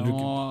 Eller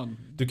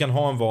du kan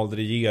ha en vald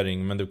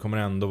regering, men det kommer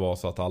ändå vara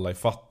så att alla är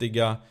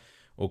fattiga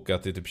och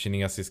att det är typ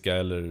kinesiska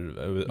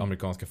eller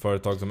amerikanska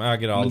företag som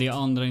äger allt. Men det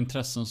är andra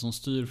intressen som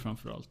styr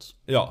framförallt.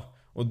 Ja,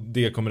 och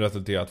det kommer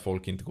resultera att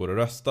folk inte går och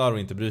röstar och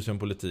inte bryr sig om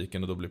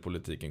politiken, och då blir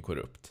politiken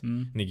korrupt.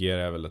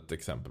 Nigeria är väl ett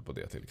exempel på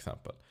det till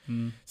exempel.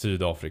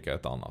 Sydafrika är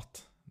ett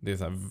annat. Det är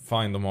så här,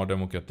 fine, de har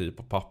demokrati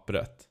på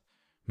pappret,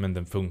 men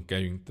den funkar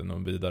ju inte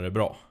någon vidare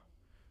bra.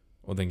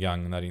 Och den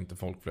gagnar inte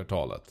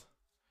folkflertalet.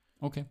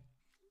 Okej.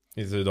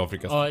 I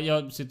Sydafrika. Ja,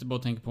 jag sitter bara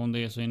och tänker på om det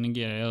är så i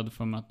Nigeria. Jag hade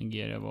för mig att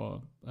Nigeria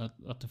var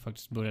att det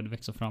faktiskt började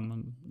växa fram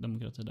en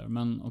demokrati där.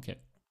 Men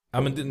okej.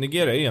 Ja, men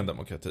Nigeria är en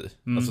demokrati.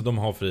 Alltså de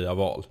har fria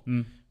val.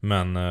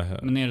 Men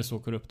är det så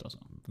korrupt alltså?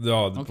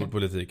 Ja,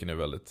 politiken är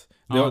väldigt...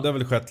 Det har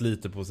väl skett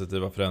lite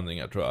positiva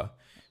förändringar, tror jag.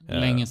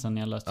 Länge sedan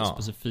jag läste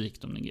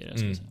specifikt om Nigeria,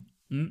 ska jag säga.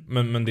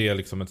 Men det är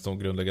liksom ett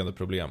sånt grundläggande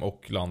problem.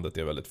 Och landet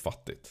är väldigt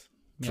fattigt.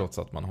 Trots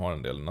att man har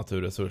en del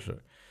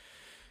naturresurser.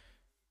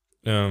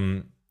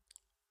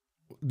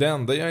 Det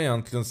enda jag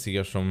egentligen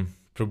ser som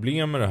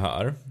problem med det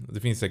här, det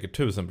finns säkert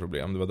 1000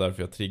 problem, det var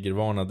därför jag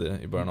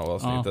triggervarnade i början av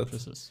avsnittet. Ja,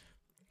 precis.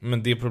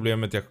 Men det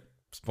problemet jag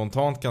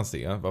spontant kan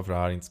se, varför det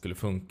här inte skulle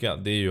funka,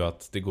 det är ju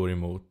att det går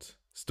emot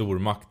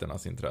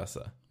stormakternas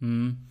intresse.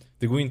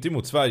 Det går inte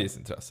emot Sveriges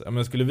intresse.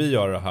 Men skulle vi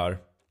göra det här,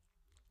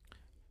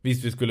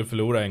 visst vi skulle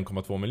förlora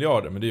 1,2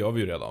 miljarder, men det gör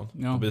vi ju redan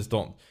på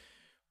bistånd.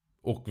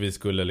 Och vi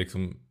skulle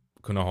liksom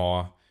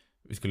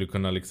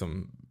kunna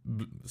liksom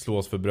slå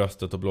oss för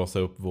bröstet och blåsa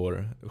upp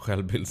vår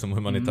självbild som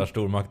humanitär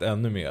stormakt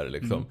ännu mer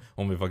liksom,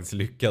 om vi faktiskt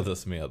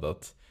lyckades med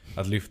att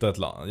lyfta ett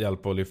land,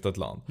 hjälpa att lyfta ett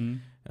land.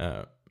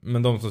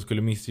 Men de som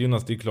skulle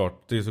missgynnas, det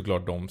är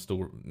såklart de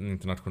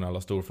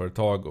internationella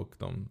storföretag och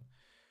de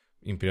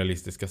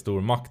imperialistiska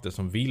stormakter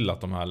som vill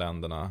att de här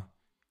länderna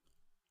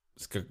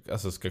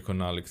ska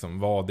kunna liksom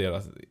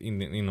vara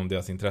inom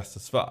deras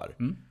intressesfär.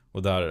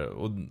 Och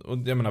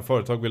jag menar,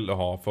 företag vill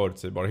ha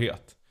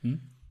förutsägbarhet.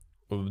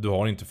 Och du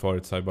har inte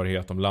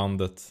förutsägbarhet om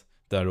landet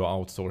där du har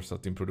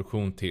outsourcat din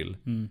produktion till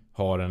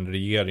har en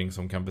regering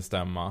som kan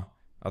bestämma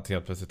att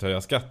helt plötsligt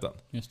höja skatten.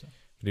 Just det.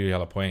 För det är ju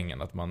hela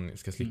poängen, att man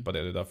ska slippa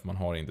det. Det är därför man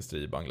har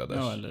industri i Bangladesh.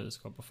 Ja, eller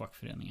skapa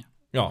fackföreningar.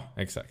 Ja,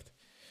 exakt.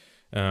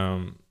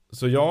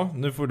 Så ja,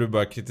 nu får du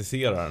börja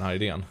kritisera den här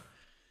idén.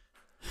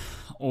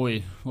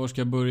 Oj, var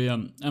ska jag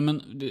börja?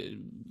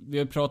 Vi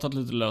har pratat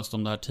lite löst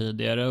om det här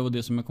tidigare, och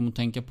det som jag kom att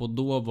tänka på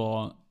då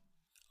var,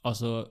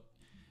 alltså,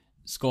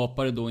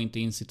 skapar det då inte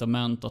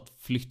incitament att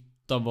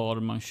flytta var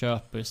man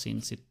köper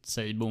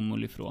säg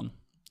bomull ifrån?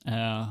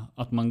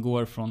 Att man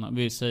går från,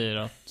 vi säger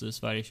att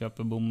Sverige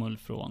köper bomull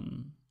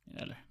från,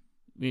 eller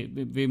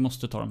vi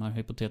måste ta de här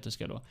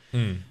hypotetiska då.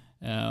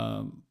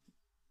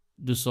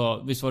 Du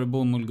sa, visst var det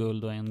bomull,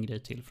 guld och en grej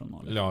till från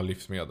Mali? Ja,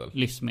 livsmedel.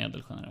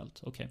 Livsmedel generellt,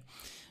 okej.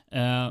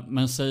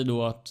 Men säg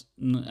då att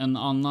en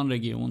annan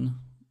region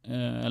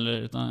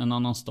eller en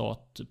annan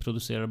stat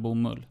producerar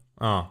bomull.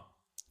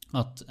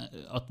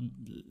 Att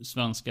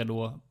svenskar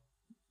då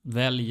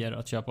väljer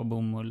att köpa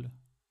bomull.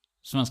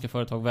 Svenska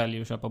företag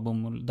väljer att köpa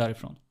bomull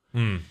därifrån.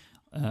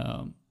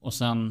 Och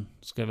sen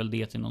ska väl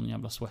det till någon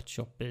jävla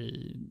sweatshop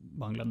i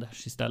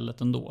Bangladesh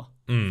istället ändå.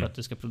 För att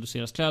det ska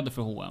produceras kläder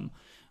för H&M.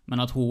 Men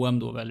att H&M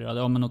då väljer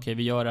att okej,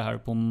 vi gör det här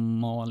på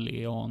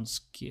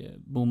maliansk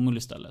bomull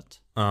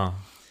istället.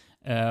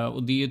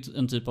 Och det är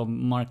en typ av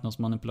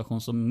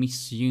marknadsmanipulation som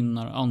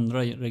missgynnar andra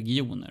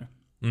regioner.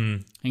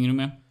 Hänger du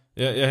med?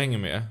 Jag hänger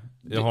med.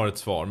 Jag har ett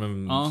svar,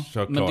 men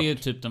kör klart. Men det är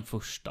typ den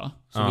första.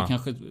 Så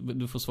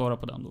du får svara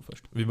på den då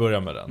först. Vi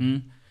börjar med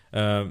den.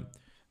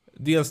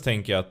 Dels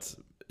tänker jag att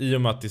i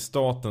och med att det är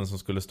staten som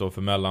skulle stå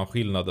för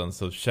mellanskillnaden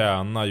så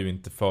tjänar ju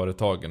inte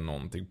företagen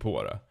någonting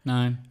på det.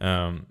 Nej.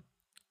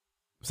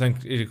 Sen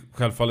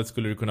självfallet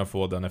skulle du kunna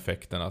få den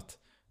effekten att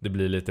det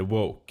blir lite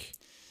woke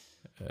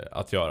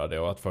att göra det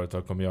och att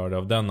företag kommer göra det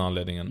av den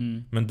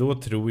anledningen. Men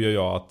då tror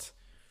jag att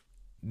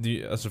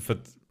alltså för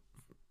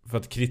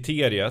att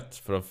kriteriet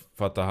för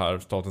att det här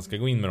staten ska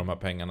gå in med de här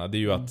pengarna, det är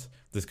ju att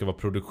det ska vara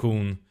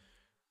produktion.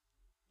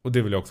 Och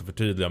det vill jag också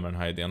förtydliga med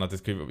den här idén, att det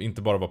ska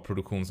inte bara vara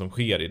produktion som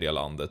sker i det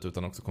landet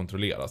utan också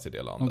kontrolleras i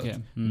det landet.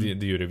 Okay.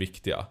 Det är ju det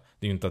viktiga.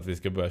 Det är ju inte att vi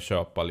ska börja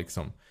köpa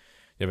liksom,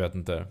 jag vet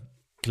inte,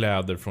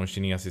 kläder från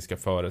kinesiska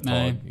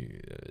företag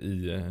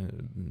i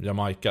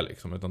Jamaica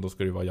liksom, utan då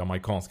ska det ju vara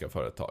jamaikanska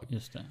företag.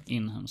 Just det,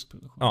 inhemsk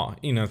produktion. Ja,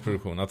 inhemsk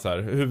produktion. Att så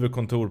här,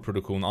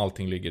 huvudkontorproduktion,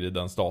 allting ligger i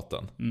den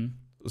staten.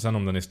 Och sen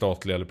om den är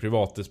statlig eller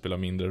privat, det spelar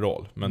mindre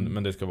roll.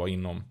 Men det ska vara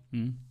inom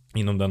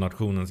den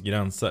nationens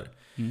gränser.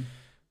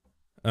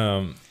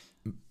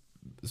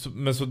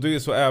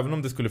 Så även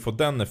om det skulle få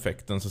den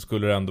effekten så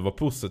skulle det ändå vara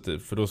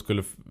positivt. För då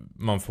skulle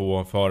man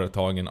få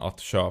företagen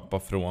att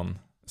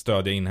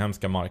stödja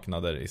inhemska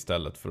marknader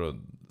istället för att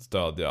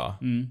stödja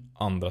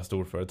andra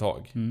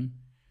storföretag.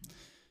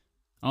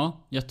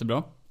 Ja,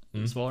 jättebra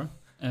svar.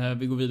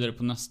 Vi går vidare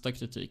på nästa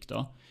kritik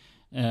då.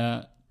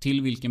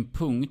 Till vilken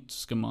punkt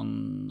ska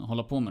man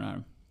hålla på med det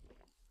här?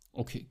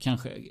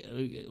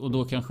 Och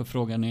då kanske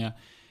frågan är,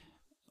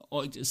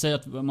 säg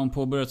att man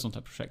påbörjar ett sånt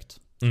här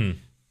projekt.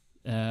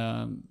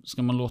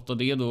 Ska man låta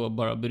det då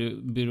bara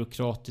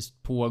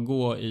byråkratiskt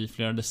pågå i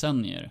flera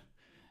decennier?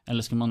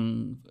 Eller ska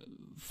man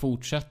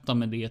fortsätta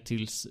med det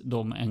tills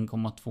de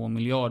 1,2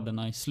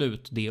 miljarderna är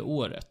slut det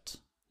året?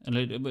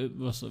 Eller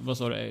vad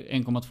sa du?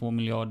 1,2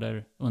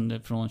 miljarder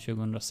från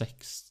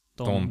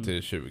 2016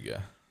 till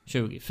 20.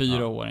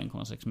 4 år,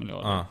 1,6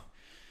 miljarder.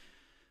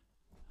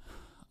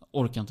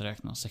 Orkar inte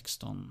räkna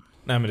 16.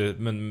 Nej,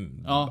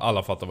 men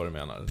alla fattar vad du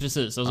menar.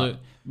 Precis, alltså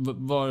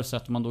var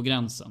sätter man då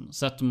gränsen?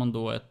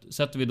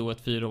 Sätter vi då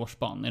ett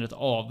 4-årsspann? Är det ett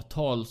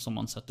avtal som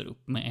man sätter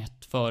upp med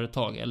ett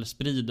företag? Eller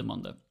sprider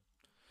man det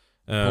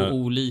på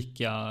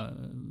olika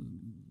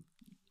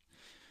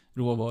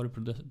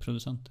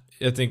råvaruproducenter?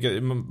 Jag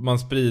tänker, man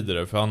sprider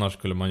det, för annars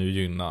skulle man ju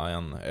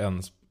gynna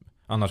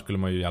annars skulle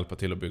man ju hjälpa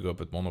till att bygga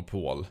upp ett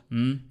monopol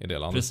i det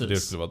landet. Så det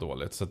skulle vara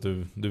dåligt. Så att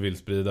du vill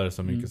sprida det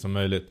så mycket som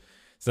möjligt.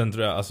 Sen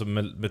tror jag, alltså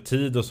med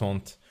tid och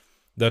sånt,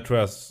 där tror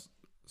jag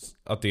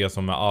att det är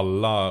som med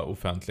alla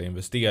offentliga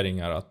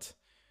investeringar, att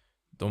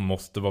de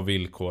måste vara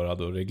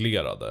villkorade och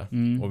reglerade.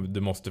 Och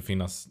det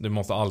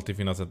måste alltid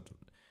finnas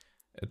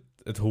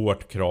ett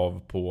hårt krav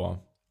på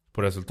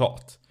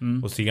resultat.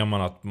 Och ser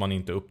man att man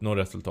inte uppnår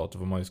resultat, då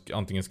får man ju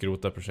antingen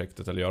skrota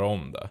projektet eller göra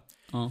om det.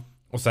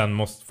 Och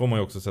sen får man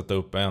ju också sätta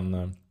upp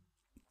en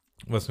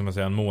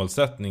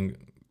målsättning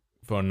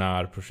för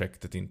när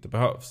projektet inte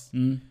behövs.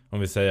 Om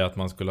vi säger att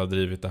man skulle ha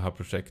drivit det här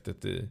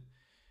projektet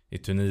i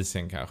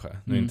Tunisien kanske.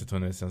 Nu är inte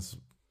Tunisien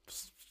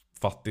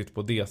fattigt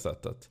på det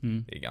sättet.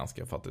 Det är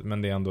ganska fattigt,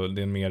 men det är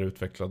en mer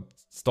utvecklad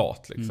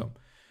stat liksom.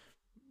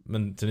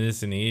 Men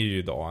Tunisien är ju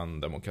idag en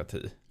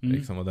demokrati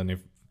liksom, och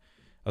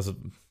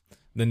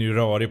den är ju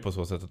rörig på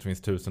så sätt att det finns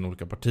 1000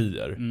 olika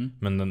partier.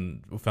 Men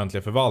den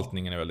offentliga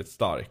förvaltningen är väldigt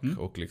stark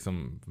och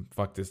liksom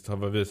faktiskt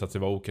har visat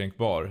sig vara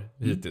okränkbar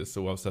hittills,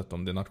 oavsett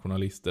om det är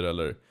nationalister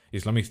eller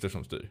islamister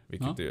som styr,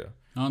 vilket det är.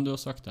 Ja, du har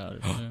sagt det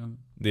här.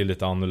 Det är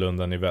lite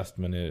annorlunda än i väst,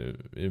 men i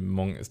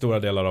stora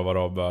delar av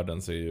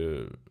arabvärlden så är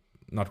ju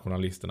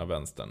nationalisterna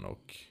vänstern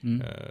och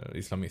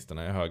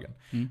islamisterna är högern.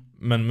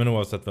 Men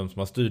oavsett vem som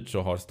har styrt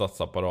så har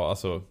statsapparat,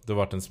 alltså det har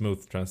varit en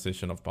smooth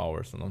transition of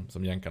power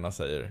som jänkarna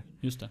säger.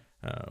 Just det.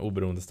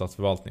 Oberoende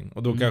statsförvaltning.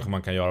 Och då kanske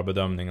man kan göra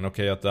bedömningen,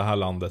 okej, att det här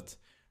landet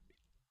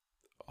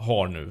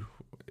har nu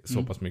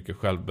så pass mycket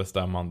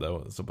självbestämmande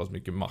och så pass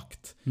mycket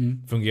makt.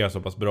 Fungerar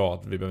så pass bra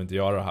att vi behöver inte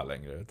göra det här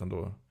längre, utan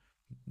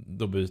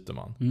då byter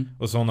man.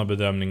 Och sådana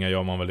bedömningar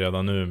gör man väl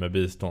redan nu med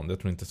bistånd. Jag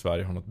tror inte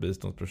Sverige har något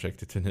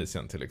biståndsprojekt i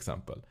Tunisien till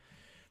exempel.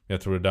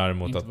 Jag tror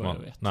däremot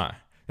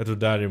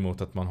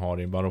att man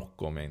har i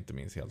Marocko, om jag inte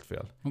minns helt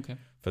fel. Okay.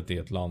 För att det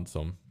är ett land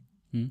som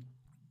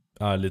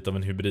är lite av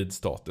en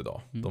hybridstat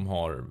idag. De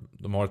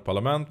har ett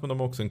parlament, men de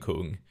har också en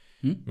kung.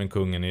 Men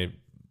kungen är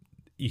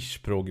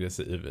ish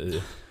progressiv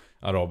i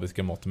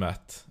arabiska mått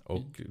mätt.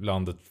 Och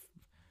landet,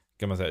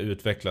 kan man säga,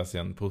 utvecklas i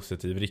en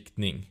positiv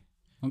riktning.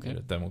 Okay. Ur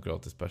ett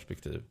demokratiskt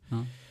perspektiv.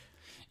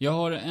 Jag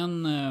har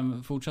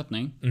en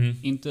fortsättning.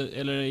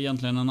 Eller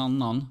egentligen en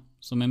annan.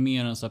 Som är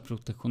mer en så här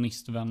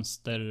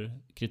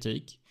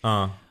protektionist-vänsterkritik.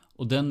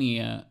 Och den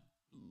är: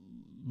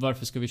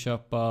 varför ska vi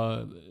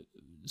köpa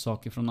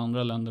saker från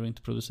andra länder och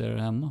inte producera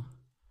det hemma?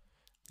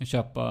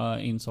 Köpa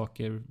in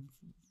saker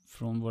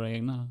från våra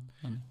egna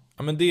länder.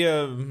 Ja, men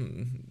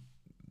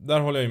där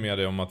håller jag ju med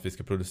dig om att vi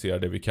ska producera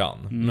det vi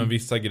kan. Men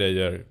vissa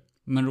grejer...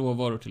 Men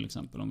råvaror till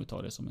exempel, om vi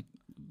tar det som ett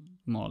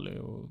Mali.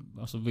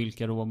 Alltså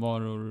vilka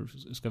råvaror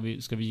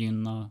ska vi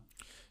gynna?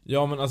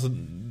 Ja, men alltså...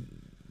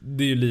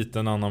 det är ju lite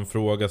en annan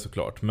fråga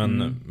såklart.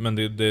 Men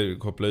det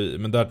kopplar i.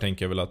 Men där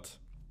tänker jag väl att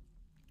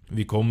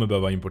vi kommer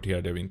behöva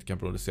importera det vi inte kan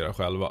producera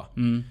själva.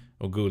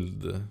 Och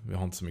guld, vi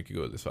har inte så mycket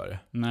guld i Sverige.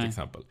 Nej. Till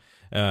exempel.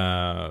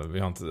 Vi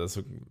har inte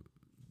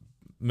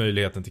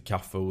möjligheten till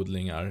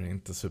kaffeodlingar är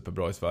inte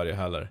superbra i Sverige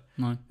heller.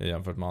 Nej.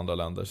 Jämfört med andra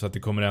länder. Så att det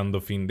kommer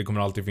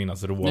alltid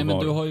finnas råvaror. Nej, men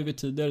du har ju vid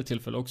tidigare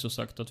tillfälle också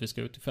sagt att vi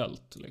ska ut i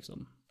fält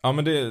liksom. Ja,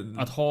 men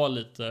att ha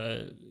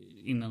lite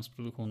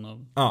inlandsproduktion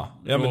av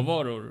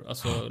råvaror,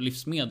 alltså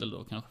livsmedel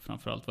då kanske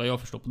framförallt, vad jag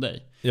förstår på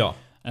dig. Ja.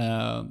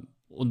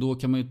 Och då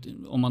kan man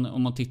ju,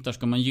 om man tittar,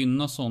 ska man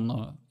gynna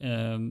sådana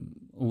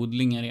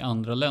odlingar i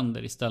andra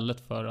länder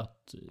istället för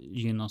att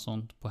gynna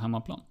sånt på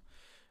hemmaplan?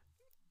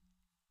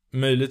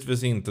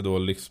 Möjligtvis inte då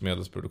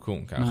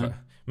livsmedelsproduktion kanske. Nej.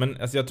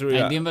 Men alltså, jag tror det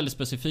är en väldigt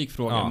specifik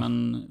fråga,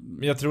 men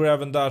jag tror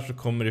även där så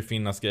kommer det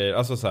finnas grejer.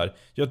 Alltså så här,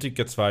 jag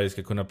tycker att Sverige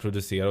ska kunna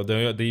producera, och det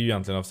är ju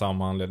egentligen av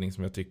samma anledning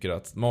som jag tycker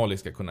att Mali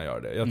ska kunna göra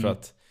det.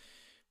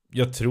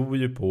 Jag tror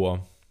ju på,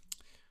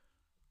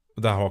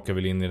 och där hakar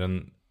vi in i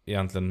den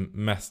egentligen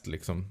mest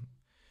liksom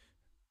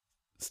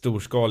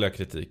storskaliga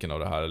kritiken av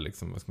det här,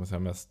 liksom, vad ska man säga,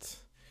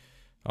 mest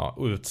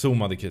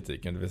utzoomade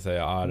kritiken, det vill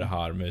säga är det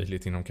här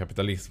möjligt inom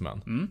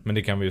kapitalismen? Men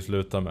det kan vi ju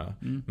sluta med.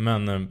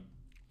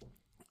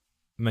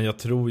 Men jag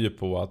tror ju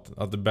på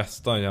att det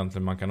bästa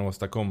egentligen man kan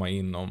åstadkomma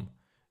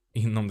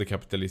inom det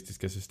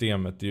kapitalistiska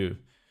systemet det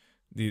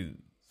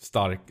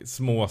är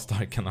små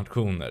starka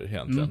nationer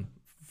egentligen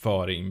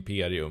före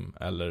imperium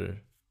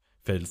eller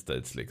failed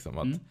states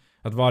liksom.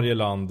 Att varje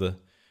land,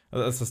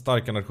 alltså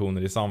starka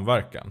nationer i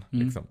samverkan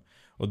liksom.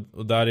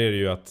 Och där är det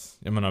ju att,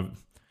 jag menar,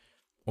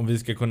 om vi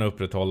ska kunna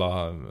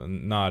upprätthålla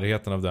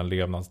närheten av den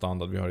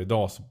levnadsstandard vi har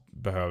idag så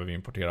behöver vi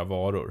importera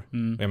varor.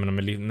 Jag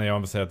menar, när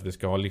jag säger att vi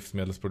ska ha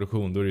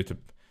livsmedelsproduktion, då är det ju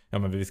typ,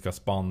 men vi ska ha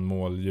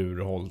spannmål,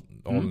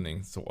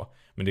 djurhållning så.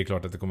 Men det är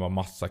klart att det kommer vara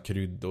massa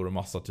kryddor och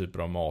massa typer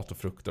av mat och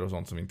frukter och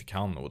sånt som vi inte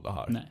kan odla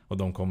här. Nej. Och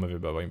de kommer vi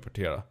behöva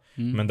importera.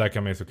 Men där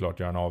kan man ju såklart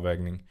göra en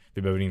avvägning.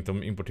 Vi behöver inte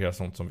importera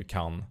sånt som vi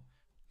kan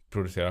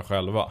producera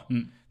själva.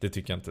 Det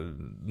tycker jag inte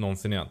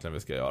någonsin egentligen vi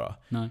ska göra.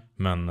 Nej.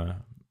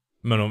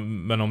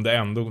 Men om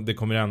det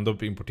kommer ändå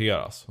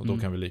importeras, och då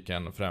kan vi lika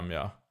gärna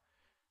främja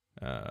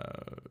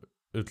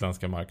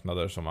utländska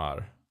marknader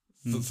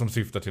som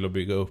syftar till att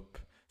bygga upp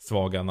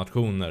svaga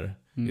nationer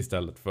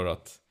istället för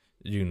att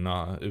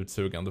gynna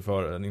utsugande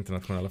för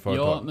internationella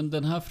företag. Ja, men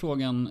den här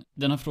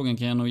frågan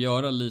kan jag nog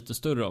göra lite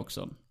större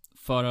också.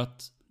 För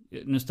att,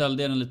 nu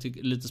ställde jag den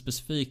lite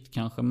specifikt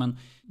kanske, men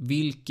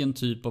vilken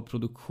typ av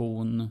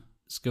produktion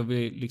ska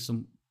vi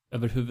liksom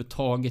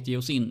överhuvudtaget ge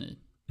oss in i?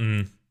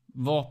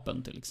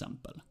 Vapen till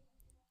exempel.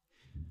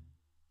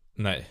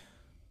 Nej,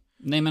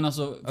 men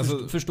alltså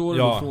förstår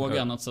du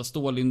frågan? Att så,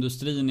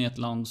 stålindustrin är ett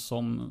land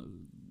som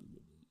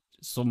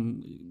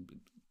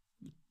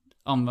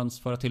används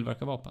för att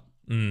tillverka vapen.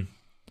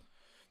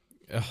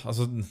 Ja,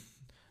 alltså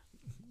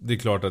det är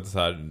klart att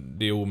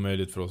det är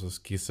omöjligt för oss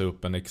att skissa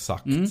upp en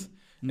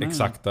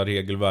exakta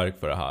regelverk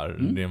för det här.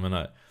 Det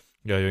menar,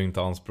 jag gör ju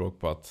inte anspråk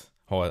på att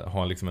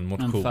ha liksom en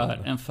motion.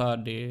 En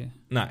färdig.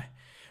 Nej.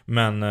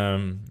 Men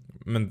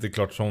det är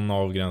klart, sådana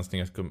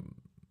avgränsningar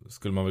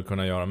skulle man väl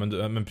kunna göra.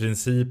 Men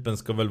principen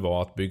ska väl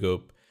vara att bygga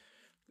upp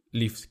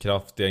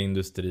livskraftiga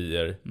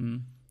industrier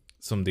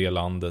som det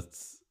landet,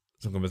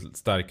 som kommer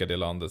stärka det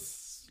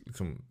landets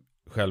liksom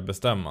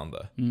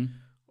självbestämmande.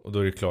 Och då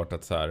är det klart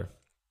att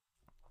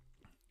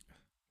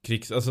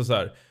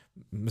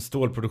med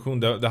stålproduktion,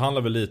 det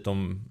handlar väl lite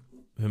om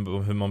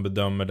hur man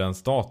bedömer den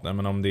staten.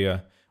 Men om det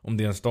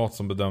är en stat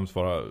som bedöms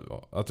vara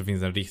att det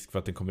finns en risk för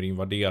att den kommer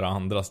invadera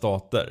andra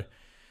stater,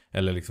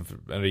 eller liksom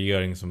en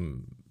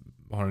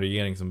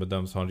regering som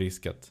bedöms ha en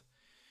risk att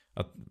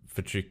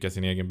förtrycka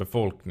sin egen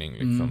befolkning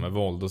liksom, med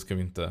våld, då ska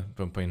vi inte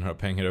pumpa in några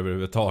pengar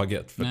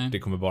överhuvudtaget, för det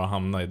kommer bara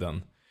hamna i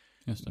den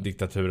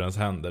diktaturens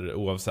händer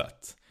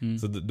oavsett.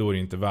 Så då är det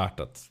inte värt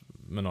att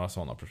med några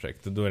sådana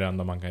projekt. Då är det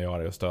enda man kan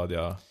göra att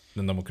stödja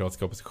den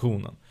demokratiska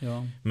oppositionen.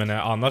 Ja. Men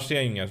annars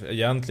är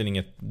egentligen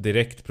inget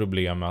direkt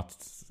problem med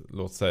att,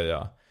 låt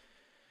säga,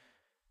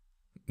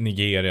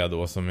 Nigeria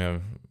då, som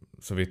jag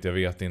så vitt jag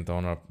vet inte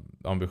har några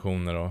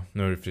ambitioner, och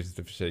nu finns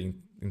det för sig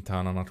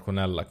interna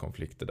nationella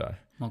konflikter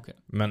där. Okay.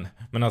 Men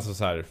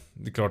alltså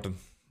det är klart att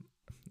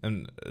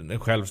en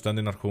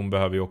självständig nation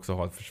behöver ju också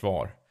ha ett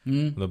försvar.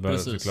 Då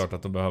behöver det klart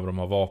att de behöver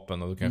ha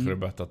vapen, och då kanske det är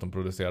bättre att de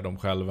producerar dem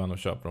själva än att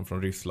köpa dem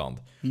från Ryssland,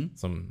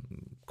 som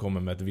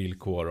kommer med ett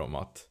villkor om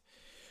att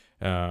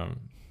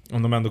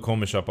om de ändå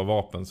kommer köpa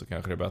vapen, så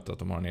kanske det är bättre att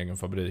de har en egen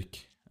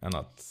fabrik än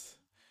att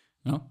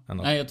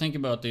Nej, jag tänker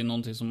bara att det är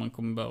någonting som man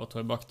kommer behöva ta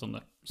i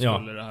beaktande.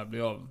 Skulle det här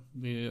bli av.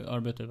 Vi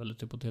arbetar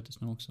väldigt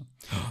hypotetiskt nu också.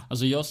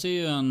 Alltså jag ser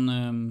ju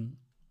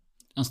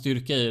en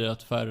styrka i det,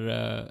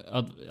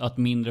 att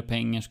mindre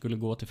pengar skulle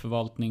gå till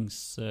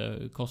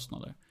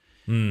förvaltningskostnader.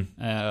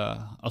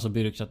 Alltså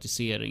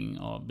byråkratisering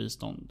av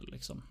bistånd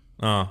liksom.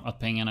 Att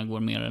pengarna går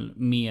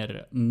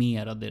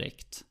mera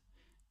direkt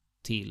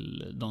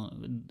till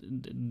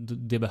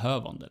det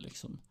behövande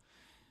liksom.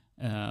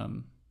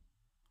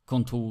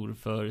 Kontor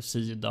för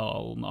Sida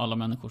och alla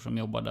människor som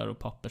jobbar där, och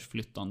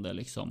pappersflyttande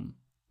liksom,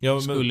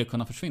 skulle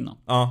kunna försvinna.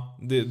 Ja,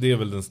 det är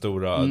väl den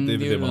stora... Det är väl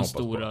väl man den hoppas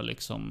stora på.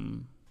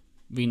 liksom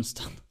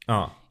vinsten.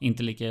 Ja.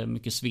 Inte lika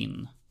mycket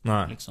svinn.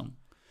 Nej. Liksom.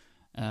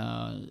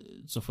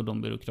 Så får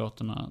de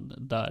byråkraterna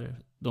där,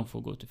 de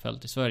får gå till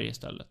fält i Sverige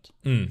istället.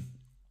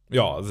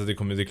 Ja, alltså det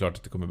är klart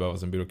att det kommer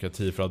behövas en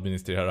byråkrati för att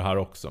administrera det här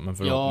också. Men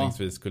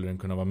förhoppningsvis skulle den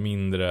kunna vara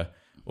mindre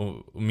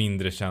och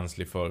mindre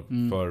känslig för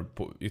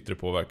yttre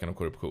påverkan och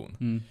korruption.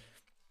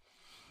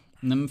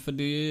 Nej, men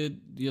för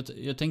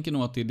jag tänker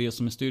nog att det är det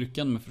som är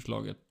styrkan med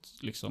förslaget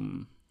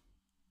liksom,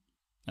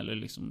 eller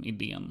liksom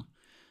idén,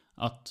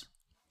 att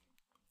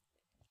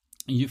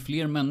ju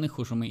fler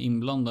människor som är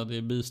inblandade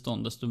i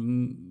bistånd,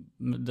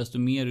 desto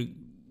mer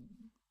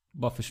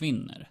bara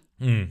försvinner.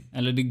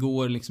 Eller det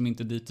går liksom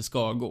inte dit det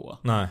ska gå.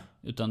 Nej.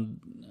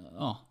 Utan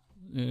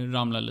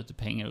ramlar lite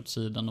pengar åt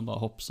sidan och bara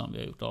hoppsan, vi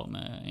har gjort av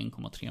med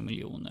 1,3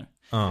 miljoner.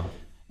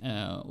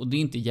 Och det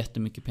är inte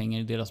jättemycket pengar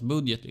i deras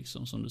budget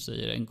liksom, som du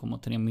säger,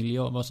 1,3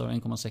 miljarder, vad sa du,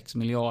 1,6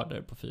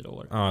 miljarder på 4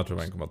 år. Ja, jag tror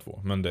det var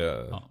 1,2. Men det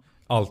är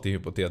alltid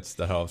hypotetiskt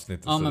det här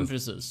avsnittet. Ja, men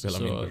precis.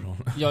 Så,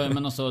 ja,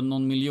 men alltså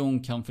någon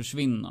miljon kan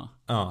försvinna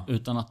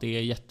utan att det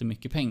är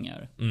jättemycket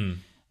pengar.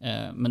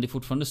 Men det är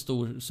fortfarande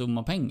stor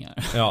summa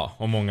pengar. Ja,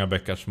 och många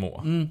bäckar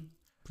små.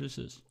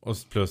 Precis. Och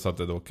plus att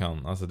det då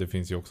kan, alltså det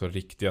finns ju också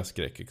riktiga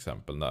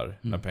skräckexempel där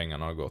när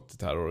pengarna har gått till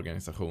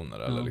terrororganisationer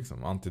eller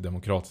liksom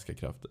antidemokratiska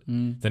krafter.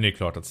 Sen är det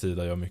klart att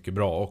SIDA gör mycket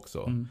bra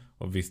också.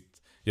 Och visst,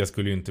 jag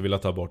skulle ju inte vilja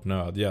ta bort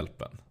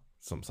nödhjälpen,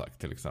 som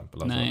sagt, till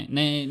exempel. Alltså,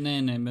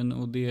 nej, men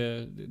och det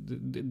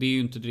är ju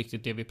inte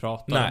riktigt det vi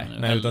pratar om nu.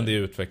 Nej, utan det är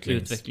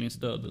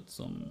utvecklingsstödet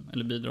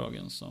eller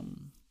bidragen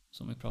som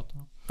vi pratar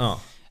om.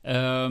 Ja.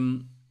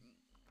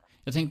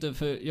 Jag tänkte,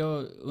 för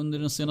jag under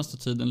den senaste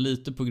tiden,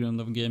 lite på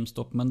grund av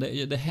GameStop, men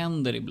det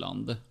händer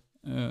ibland.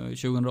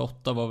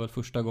 2008 var väl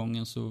första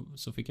gången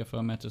så fick jag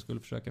för mig att jag skulle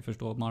försöka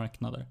förstå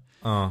marknader,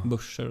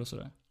 börser och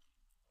sådär.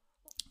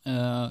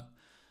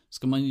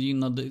 Ska man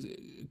gynna det,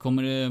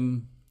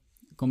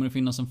 kommer det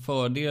finnas en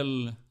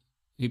fördel,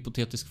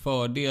 hypotetisk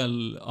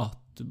fördel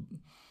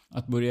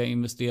att börja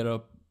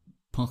investera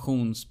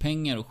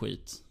pensionspengar och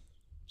skit,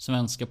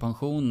 svenska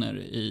pensioner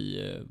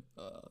i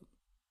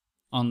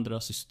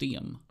andra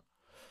system?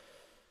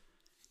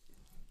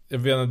 Jag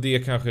vet inte,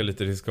 det kanske är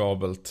lite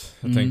riskabelt.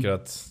 Jag tänker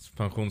att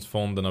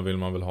pensionsfonderna vill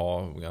man väl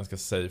ha ganska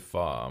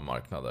safea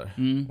marknader.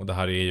 Och det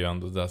här är ju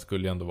ändå, det här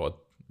skulle ju ändå vara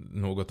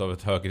något av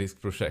ett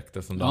högriskprojekt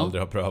eftersom det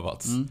aldrig har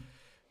prövats.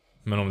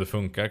 Men om det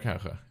funkar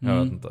kanske,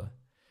 jag vet inte.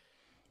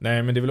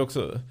 Nej, men det är väl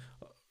också,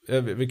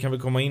 vi kan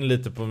väl komma in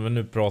lite på, men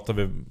nu pratar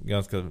vi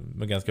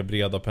med ganska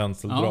breda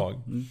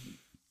penseldrag.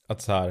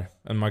 Att så här,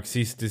 en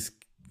marxistisk,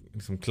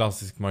 liksom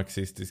klassisk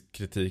marxistisk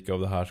kritik av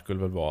det här skulle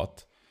väl vara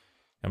att,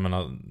 jag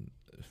menar,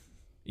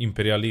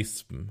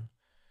 imperialism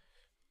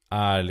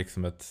är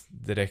liksom ett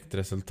direkt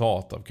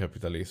resultat av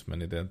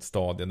kapitalismen i det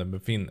stadie den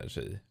befinner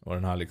sig i. Och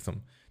den här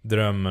liksom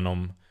drömmen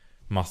om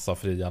massa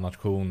fria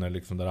nationer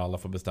liksom, där alla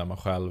får bestämma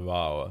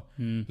själva och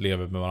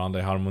lever med varandra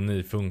i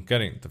harmoni funkar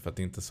inte, för att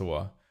det är inte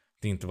så,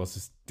 det är inte vad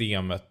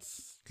systemet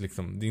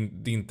liksom,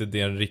 det är inte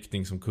den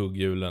riktning som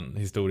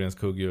historiens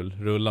kugghjul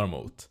rullar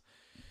mot.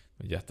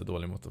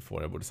 Jättedålig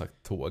metafor, jag borde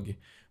sagt tåg.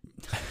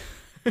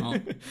 Ja,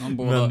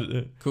 båda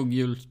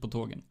kugghjul på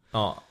tågen.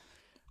 Ja.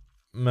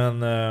 Men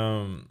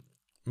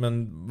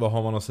vad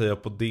har man att säga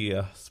på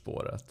det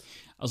spåret?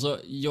 Alltså,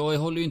 jag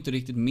håller ju inte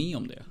riktigt med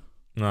om det.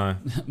 Nej.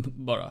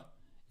 Bara.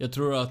 Jag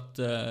tror att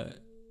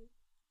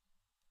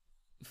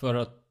för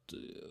att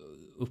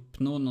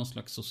uppnå någon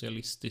slags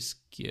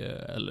socialistisk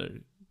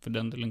eller för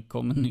den delen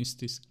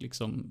kommunistisk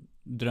liksom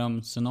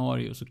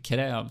drömscenario, så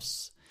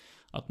krävs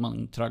att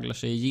man tragglar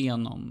sig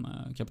igenom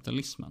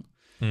kapitalismen.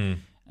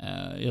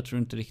 Jag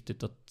tror inte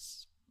riktigt att,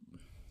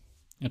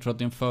 jag tror att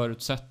det är en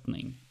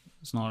förutsättning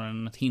snarare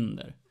än ett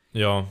hinder.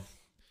 Ja,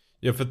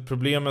 för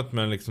problemet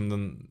med liksom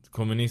den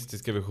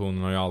kommunistiska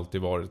visionen har ju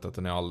alltid varit att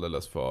den är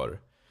alldeles för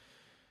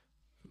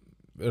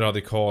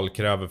radikal,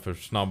 kräver för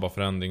snabba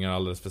förändringar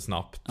alldeles för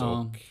snabbt.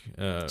 Och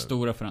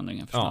stora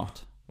förändringar för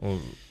snabbt.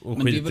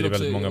 Och skiter i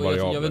väldigt många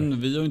variabler. Jag vet inte,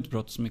 vi har ju inte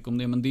pratat så mycket om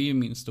det, men det är ju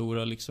min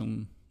stora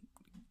liksom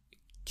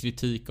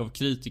kritik av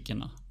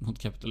kritikerna mot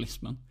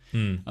kapitalismen.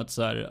 Att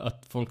så här,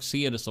 att folk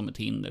ser det som ett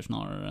hinder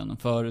snarare än en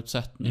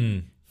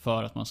förutsättning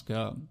för att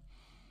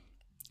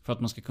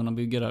man ska kunna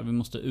bygga det här. Vi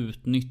måste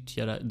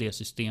utnyttja det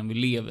system vi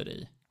lever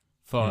i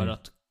för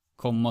att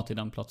komma till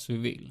den plats vi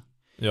vill.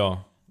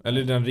 Ja,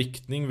 eller den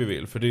riktning vi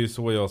vill, för det är ju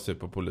så jag ser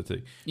på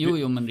politik.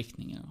 Jo, men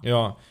riktningen.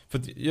 Ja, för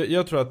att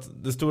jag tror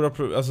att det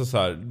stora, alltså så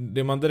här,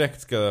 det man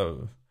direkt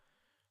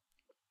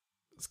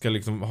ska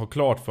liksom ha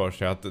klart för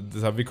sig att det så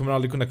här, vi kommer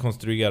aldrig kunna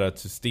konstruera ett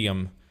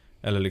system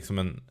eller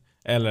liksom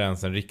eller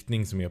ens en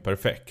riktning som är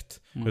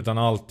perfekt, utan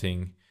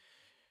allting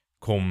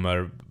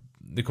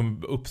det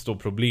kommer uppstå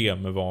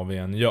problem med vad vi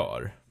än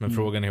gör. Men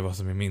frågan är vad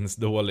som är minst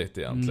dåligt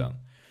egentligen.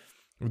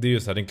 Och det är ju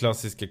så här, den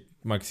klassiska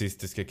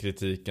marxistiska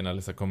kritiken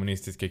eller så här,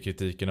 kommunistiska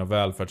kritiken av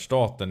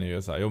välfärdsstaten är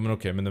ju så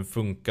här, men den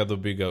funkade att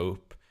bygga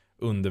upp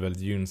under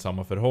väldigt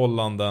gynnsamma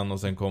förhållanden och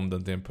sen kom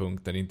den till en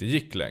punkt där det inte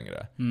gick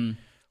längre.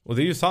 Och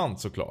det är ju sant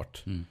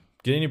såklart.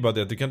 grejen är bara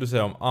det att det kan du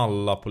säga om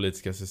alla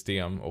politiska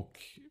system och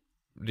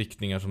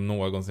riktningar som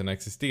någonsin har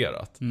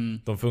existerat.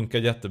 De funkar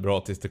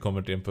jättebra tills det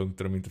kommer till en punkt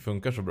där de inte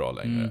funkar så bra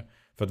längre.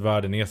 För att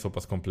världen är så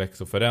pass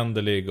komplex och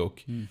föränderlig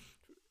och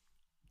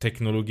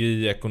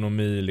teknologi,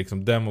 ekonomi,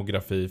 liksom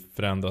demografi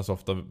förändras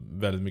ofta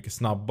väldigt mycket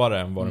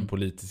snabbare än vad den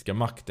politiska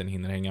makten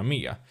hinner hänga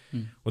med.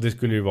 Och det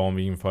skulle ju vara om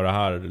vi inför det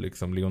här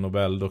liksom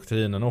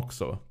Nobel-doktrinen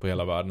också på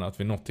hela världen, att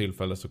vid något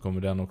tillfälle så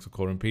kommer den också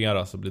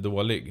korrumperas och bli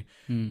dålig.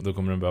 Och då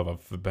kommer den behöva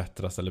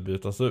förbättras eller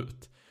bytas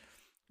ut.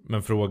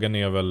 Men frågan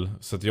är väl,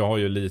 så att jag har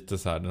ju lite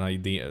så här den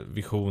här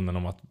visionen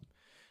om att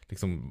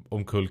liksom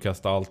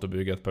omkullkasta allt och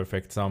bygga ett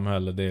perfekt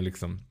samhälle. Det är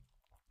liksom,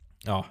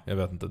 ja, jag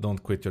vet inte,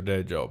 don't quit your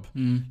day job.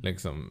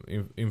 Liksom,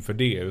 inför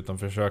det, utan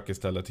försök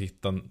istället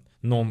hitta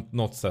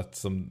något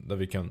sätt där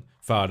vi kan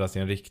färdas i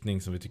en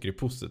riktning som vi tycker är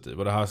positiv.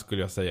 Och det här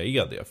skulle jag säga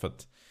är det, för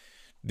att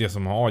det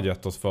som har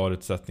gett oss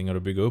förutsättningar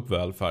att bygga upp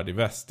välfärd i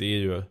väst, det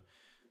är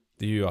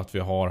ju att vi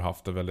har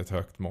haft ett väldigt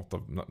högt mått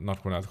av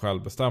nationellt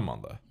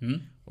självbestämmande.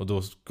 Och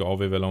då ska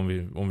vi väl,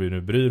 om vi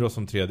nu bryr oss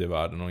om tredje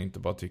världen och inte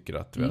bara tycker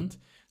att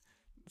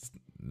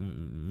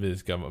vi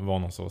ska vara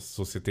någon sorts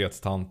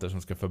societetstanter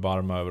som ska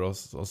förbarma över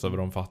oss över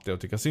de fattiga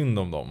och tycka synd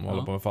om dem och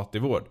hålla på med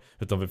fattigvård,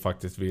 utan vi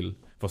faktiskt vill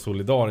vara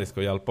solidariska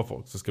och hjälpa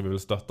folk, så ska vi väl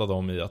stötta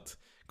dem i att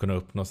kunna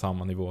uppnå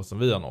samma nivå som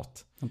vi har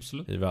nått.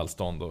 Absolut. I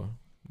välstånd och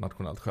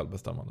nationellt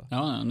självbestämmande.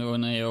 Ja,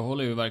 nej, jag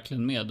håller ju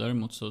verkligen med.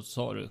 Däremot så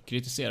sa du,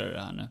 kritiserar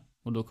det här nu.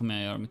 Och då kommer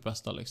jag göra mitt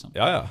bästa liksom.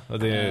 Ja, och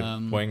det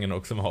är poängen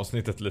också med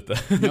avsnittet lite.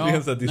 Ja, det är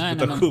en sån här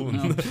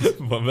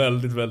disputation på en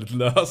väldigt, väldigt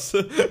lös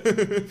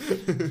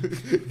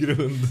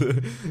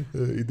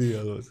grundidé.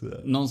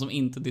 Någon som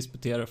inte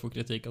disputerar får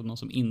kritik av någon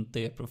som inte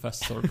är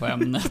professor på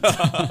ämnet.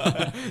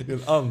 Det är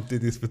en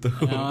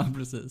antidisputation. Ja,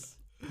 precis.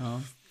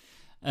 Ja.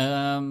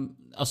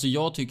 Alltså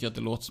jag tycker att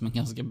det låter som en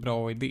ganska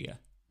bra idé.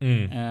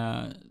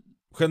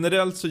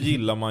 Generellt så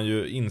gillar man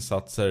ju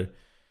insatser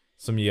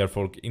som ger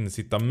folk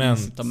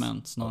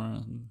incitament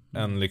snarare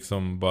än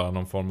liksom bara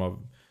någon form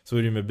av, så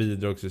är det ju med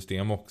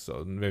bidragssystem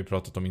också. Vi har ju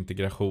pratat om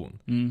integration.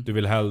 Du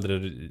vill hellre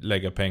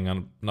lägga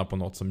pengarna på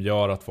något som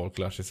gör att folk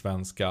lär sig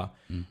svenska,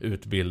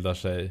 utbildar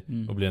sig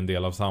och blir en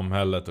del av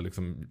samhället och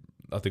liksom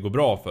att det går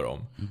bra för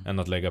dem, än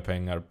att lägga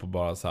pengar på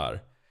bara så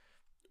här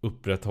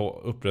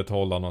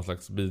upprätthålla någon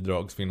slags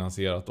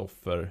bidragsfinansierat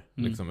offer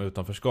liksom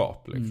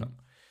utanförskap liksom.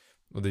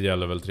 Och det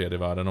gäller väl tredje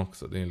världen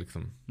också. Det är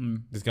liksom,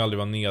 det ska aldrig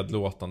vara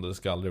nedlåtande. Det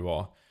ska aldrig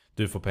vara,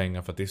 du får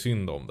pengar för att det är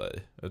synd om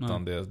dig.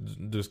 Utan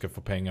du ska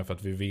få pengar för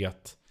att vi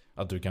vet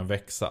att du kan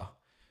växa.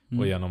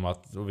 Och genom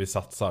att vi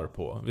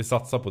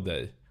satsar på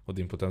dig och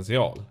din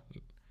potential.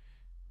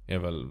 Är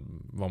väl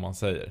vad man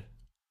säger.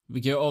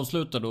 Vi kan ju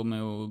avsluta då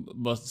med att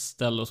bara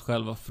ställa oss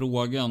själva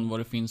frågan vad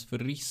det finns för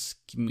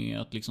risk med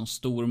att liksom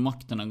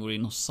stormakterna går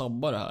in och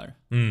sabbar det här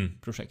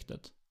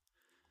projektet.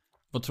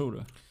 Vad tror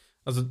du?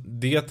 Alltså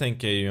det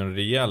tänker jag är ju en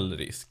reell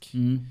risk.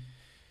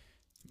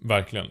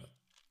 Verkligen.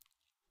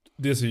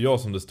 Det ser jag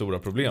som det stora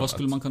problemet. Vad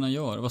skulle man kunna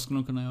göra? Vad skulle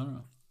de kunna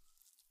göra?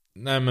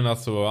 Nej men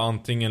alltså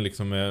antingen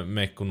liksom med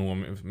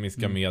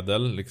ekonomiska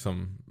medel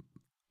liksom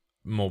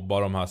mobba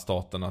de här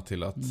staterna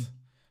till att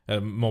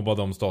mobba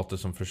de stater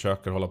som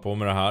försöker hålla på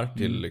med det här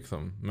till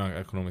liksom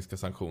med ekonomiska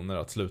sanktioner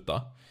att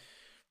sluta.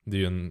 Det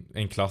är ju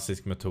en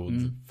klassisk metod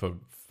för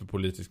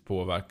politisk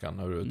påverkan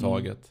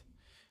överhuvudtaget.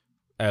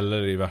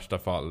 Eller i värsta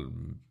fall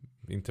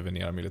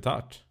intervenera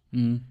militärt.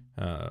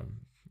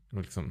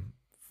 Liksom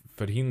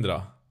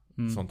förhindra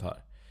sånt här.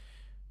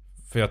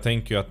 För jag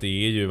tänker ju att det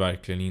är ju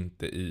verkligen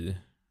inte i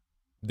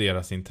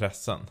deras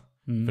intressen.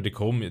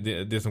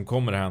 För det som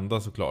kommer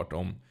hända såklart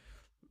om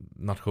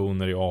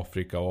nationer i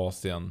Afrika och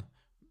Asien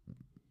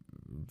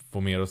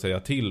får mer att säga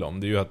till om,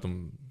 det är ju att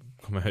de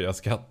kommer höja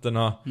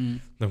skatterna,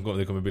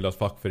 det kommer bildas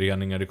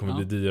fackföreningar, det kommer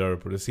bli dyrare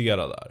att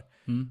producera där.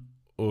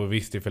 Och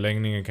visst i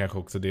förlängningen kanske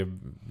också det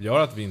gör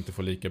att vi inte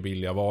får lika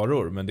billiga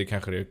varor, men det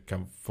kanske det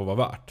kan få vara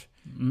värt.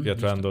 För jag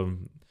tror ändå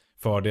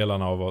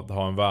fördelarna av att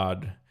ha en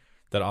värld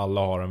där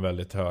alla har en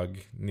väldigt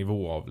hög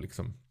nivå av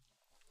liksom,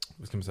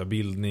 vad ska man säga,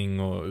 bildning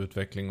och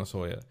utveckling och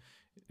så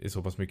är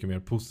så pass mycket mer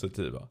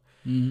positiva.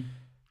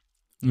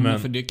 Men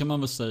för det kan man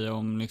väl säga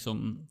om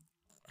liksom,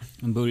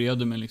 man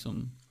började med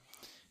liksom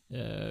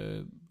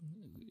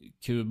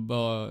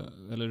Kuba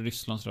eller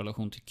Rysslands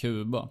relation till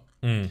Kuba.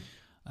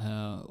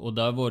 Och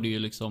där var det ju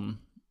liksom,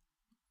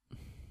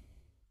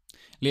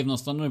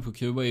 levnadsstandarden på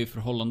Kuba är ju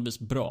förhållandevis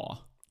bra.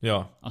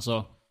 Ja.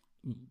 Alltså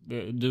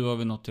du har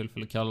vid något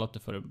tillfälle kallat det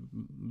för det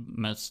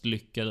mest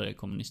lyckade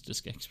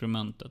kommunistiska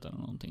experimentet eller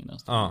någonting i den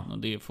stilen. Och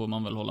det får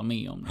man väl hålla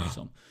med om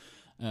liksom.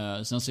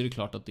 Sen så är det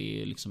klart att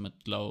det är liksom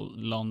ett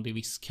land i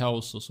viss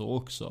kaos och så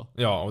också.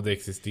 Ja, och det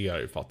existerar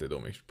ju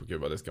fattigdom på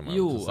Kuba, det ska man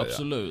inte säga. Jo,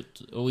 absolut.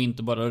 Och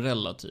inte bara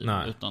relativ,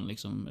 utan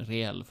liksom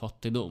reell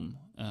fattigdom.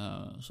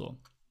 Så.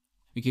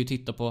 Vi kan ju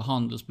titta på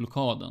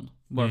handelsblockaden.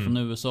 Bara från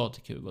USA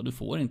till Kuba. Du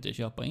får inte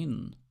köpa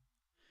in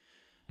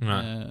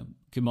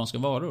kubanska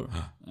varor.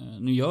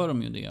 Nu gör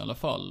de ju det i alla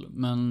fall.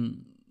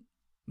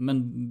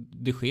 Men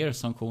det sker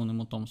sanktioner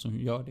mot de som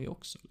gör det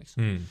också.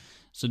 Liksom.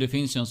 Så det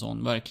finns ju en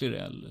sån verklig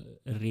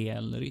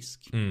reell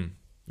risk.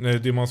 Nej,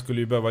 det man skulle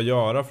ju behöva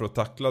göra för att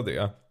tackla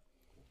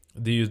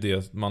det är ju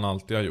det man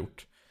alltid har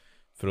gjort.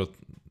 För att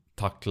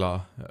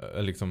tackla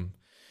liksom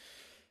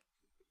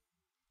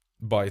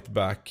bite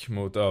back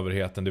mot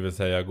överheten, det vill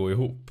säga gå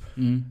ihop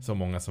så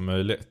många som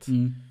möjligt.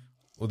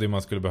 Och det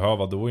man skulle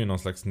behöva då är ju någon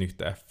slags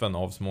nytt FN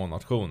av små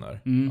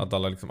nationer. Att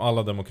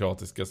alla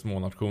demokratiska små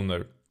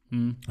nationer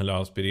eller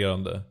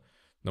aspirerande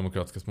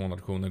demokratiska små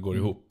nationer går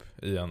ihop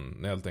i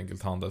en helt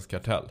enkelt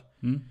handelskartell.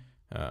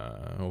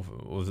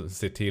 Och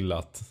se till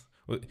att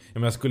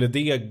jag menar,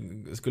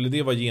 skulle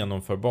det vara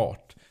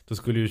genomförbart, då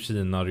skulle ju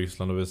Kina,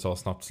 Ryssland och USA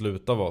snabbt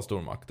sluta vara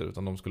stormakter,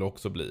 utan de skulle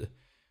också bli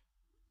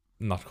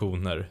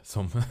nationer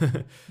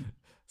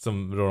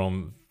som rör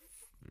om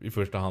i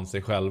första hand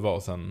sig själva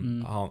och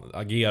sen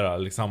agerar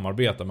eller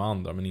samarbetar med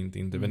andra men inte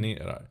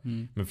intervenerar.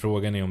 Men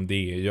frågan är om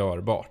det är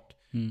görbart.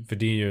 För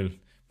det är ju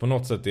på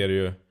något sätt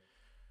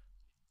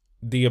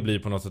det blir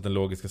på något sätt den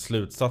logiska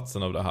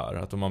slutsatsen av det här,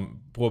 att om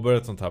man påbörjar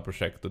ett sånt här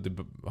projekt och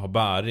det har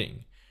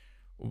bäring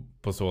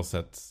och på så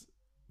sätt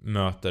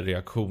möter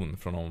reaktion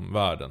från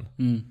omvärlden,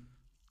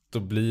 då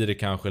blir det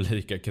kanske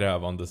lika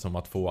krävande som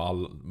att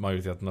få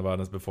majoriteten av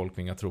världens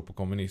befolkning att tro på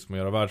kommunism och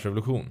göra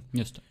världsrevolution.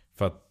 Just det.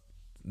 För att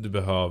du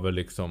behöver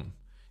liksom,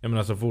 jag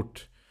menar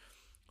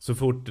så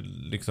fort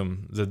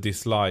liksom the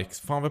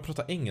dislikes, fan vi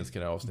pratar engelska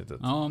i det här avsnittet.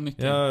 Ja,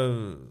 mycket.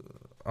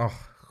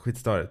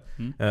 Skitstörigt.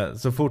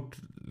 Så fort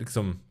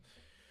liksom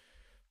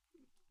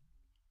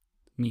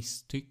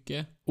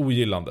misstycke,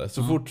 ogillande.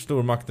 Så fort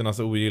stormakternas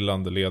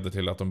ogillande leder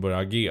till att de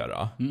börjar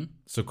agera,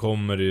 så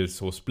kommer det ju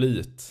så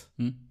split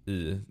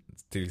i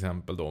till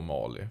exempel då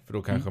Mali. För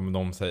då kanske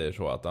de säger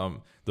så att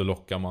då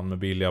lockar man med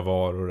billiga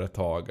varor ett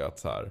tag att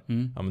så här,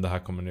 ja men det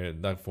här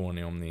där får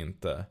ni om ni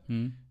inte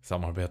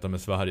samarbetar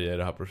med Sverige i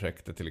det här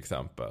projektet till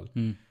exempel.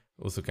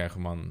 Och så kanske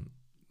man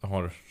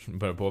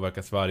börjar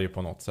påverka Sverige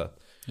på något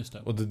sätt. Just det.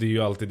 Och det är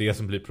ju alltid det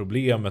som blir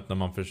problemet när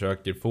man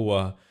försöker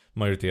få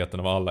majoriteten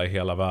av alla i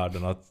hela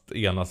världen att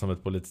enas om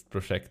ett politiskt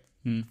projekt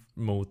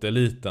mot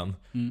eliten.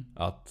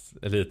 Att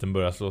eliten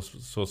börjar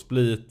så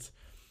split,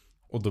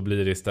 och då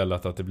blir det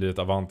istället att det blir ett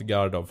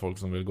avantgarde av folk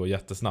som vill gå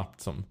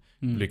jättesnabbt, som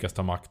lyckas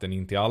ta makten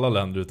inte i alla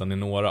länder utan i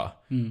några.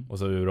 Och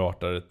så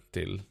urartar det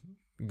till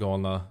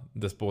galna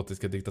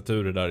despotiska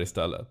diktaturer där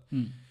istället.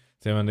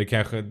 Så jag vet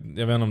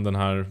inte om den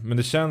här, men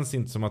det känns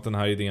inte som att den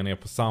här idén är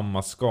på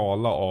samma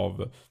skala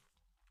av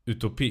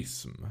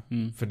utopism.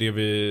 För det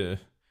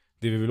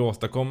vi vill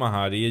åstadkomma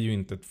här är ju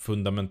inte ett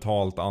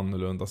fundamentalt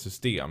annorlunda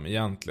system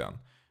egentligen,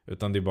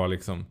 utan det är bara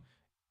liksom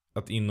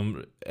att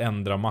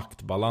ändra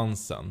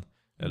maktbalansen,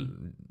 eller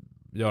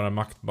göra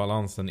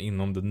maktbalansen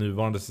inom det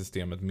nuvarande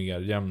systemet mer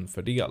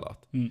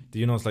jämnfördelat. Det är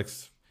ju någon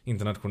slags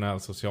internationell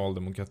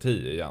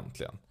socialdemokrati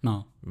egentligen.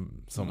 Ja,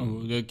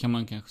 det kan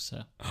man kanske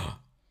säga.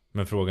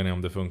 Men frågan är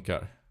om det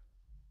funkar.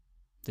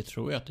 Det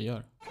tror jag att det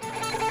gör.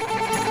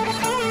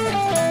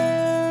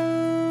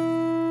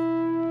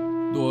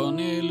 Då har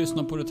ni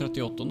lyssnat på det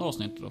 38:e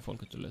avsnittet av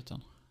Folket och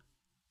Liten.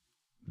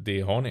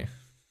 Det har ni.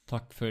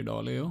 Tack för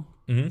idag, Leo.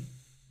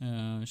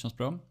 Känns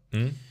bra.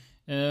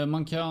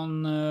 Man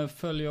kan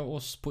följa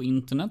oss på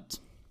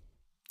internet.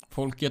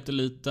 Folket är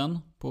liten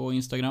på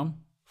Instagram.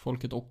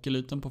 Folket och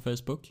Eliten på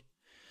Facebook.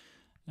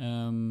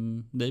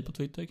 Dig på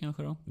Twitter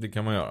kanske då? Det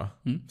kan man göra.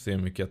 Se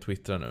hur mycket jag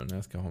twittrar nu när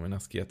jag ska ha min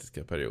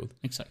asketiska period.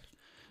 Exakt.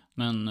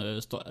 Men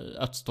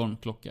att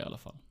stormklocka i alla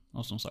fall.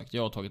 Och som sagt,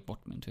 jag har tagit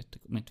bort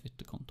min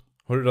Twitterkonto.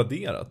 Har du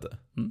raderat det?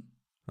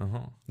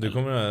 Jaha. Du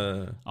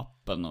kommer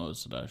appen och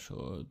sådär,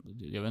 så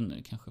jag vet inte,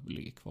 det kanske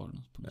ligger kvar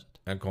på något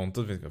sätt. En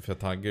kontot finns, för jag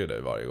taggar ju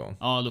dig varje gång.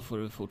 Ja, då får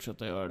du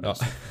fortsätta göra det.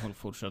 Så får du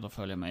fortsätta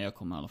följa mig. Jag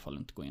kommer i alla fall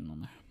inte gå in någon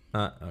mer.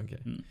 Nej,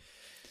 okej.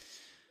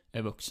 Jag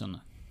är vuxen nu.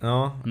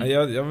 Ja,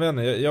 jag vet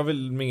inte. Jag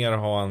vill mer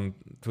ha en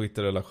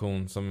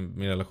Twitter-relation som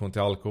min relation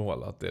till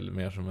alkohol. Att det är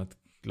mer som ett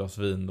glas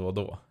vin då och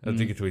då. Jag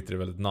tycker Twitter är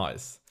väldigt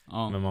nice.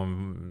 Ja. Men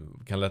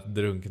man kan lätt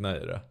drunkna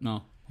i det.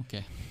 Ja,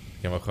 okej.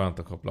 Det kan vara skönt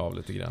att koppla av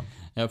lite grann.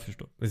 Jag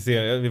förstår.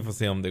 Vi får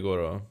se om det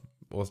går att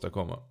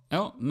åstadkomma.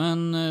 Ja,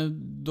 men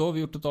då har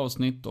vi gjort ett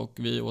avsnitt och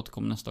vi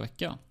återkommer nästa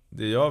vecka.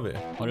 Det gör vi.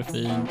 Ha det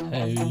fint.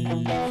 Hej.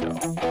 Ciao.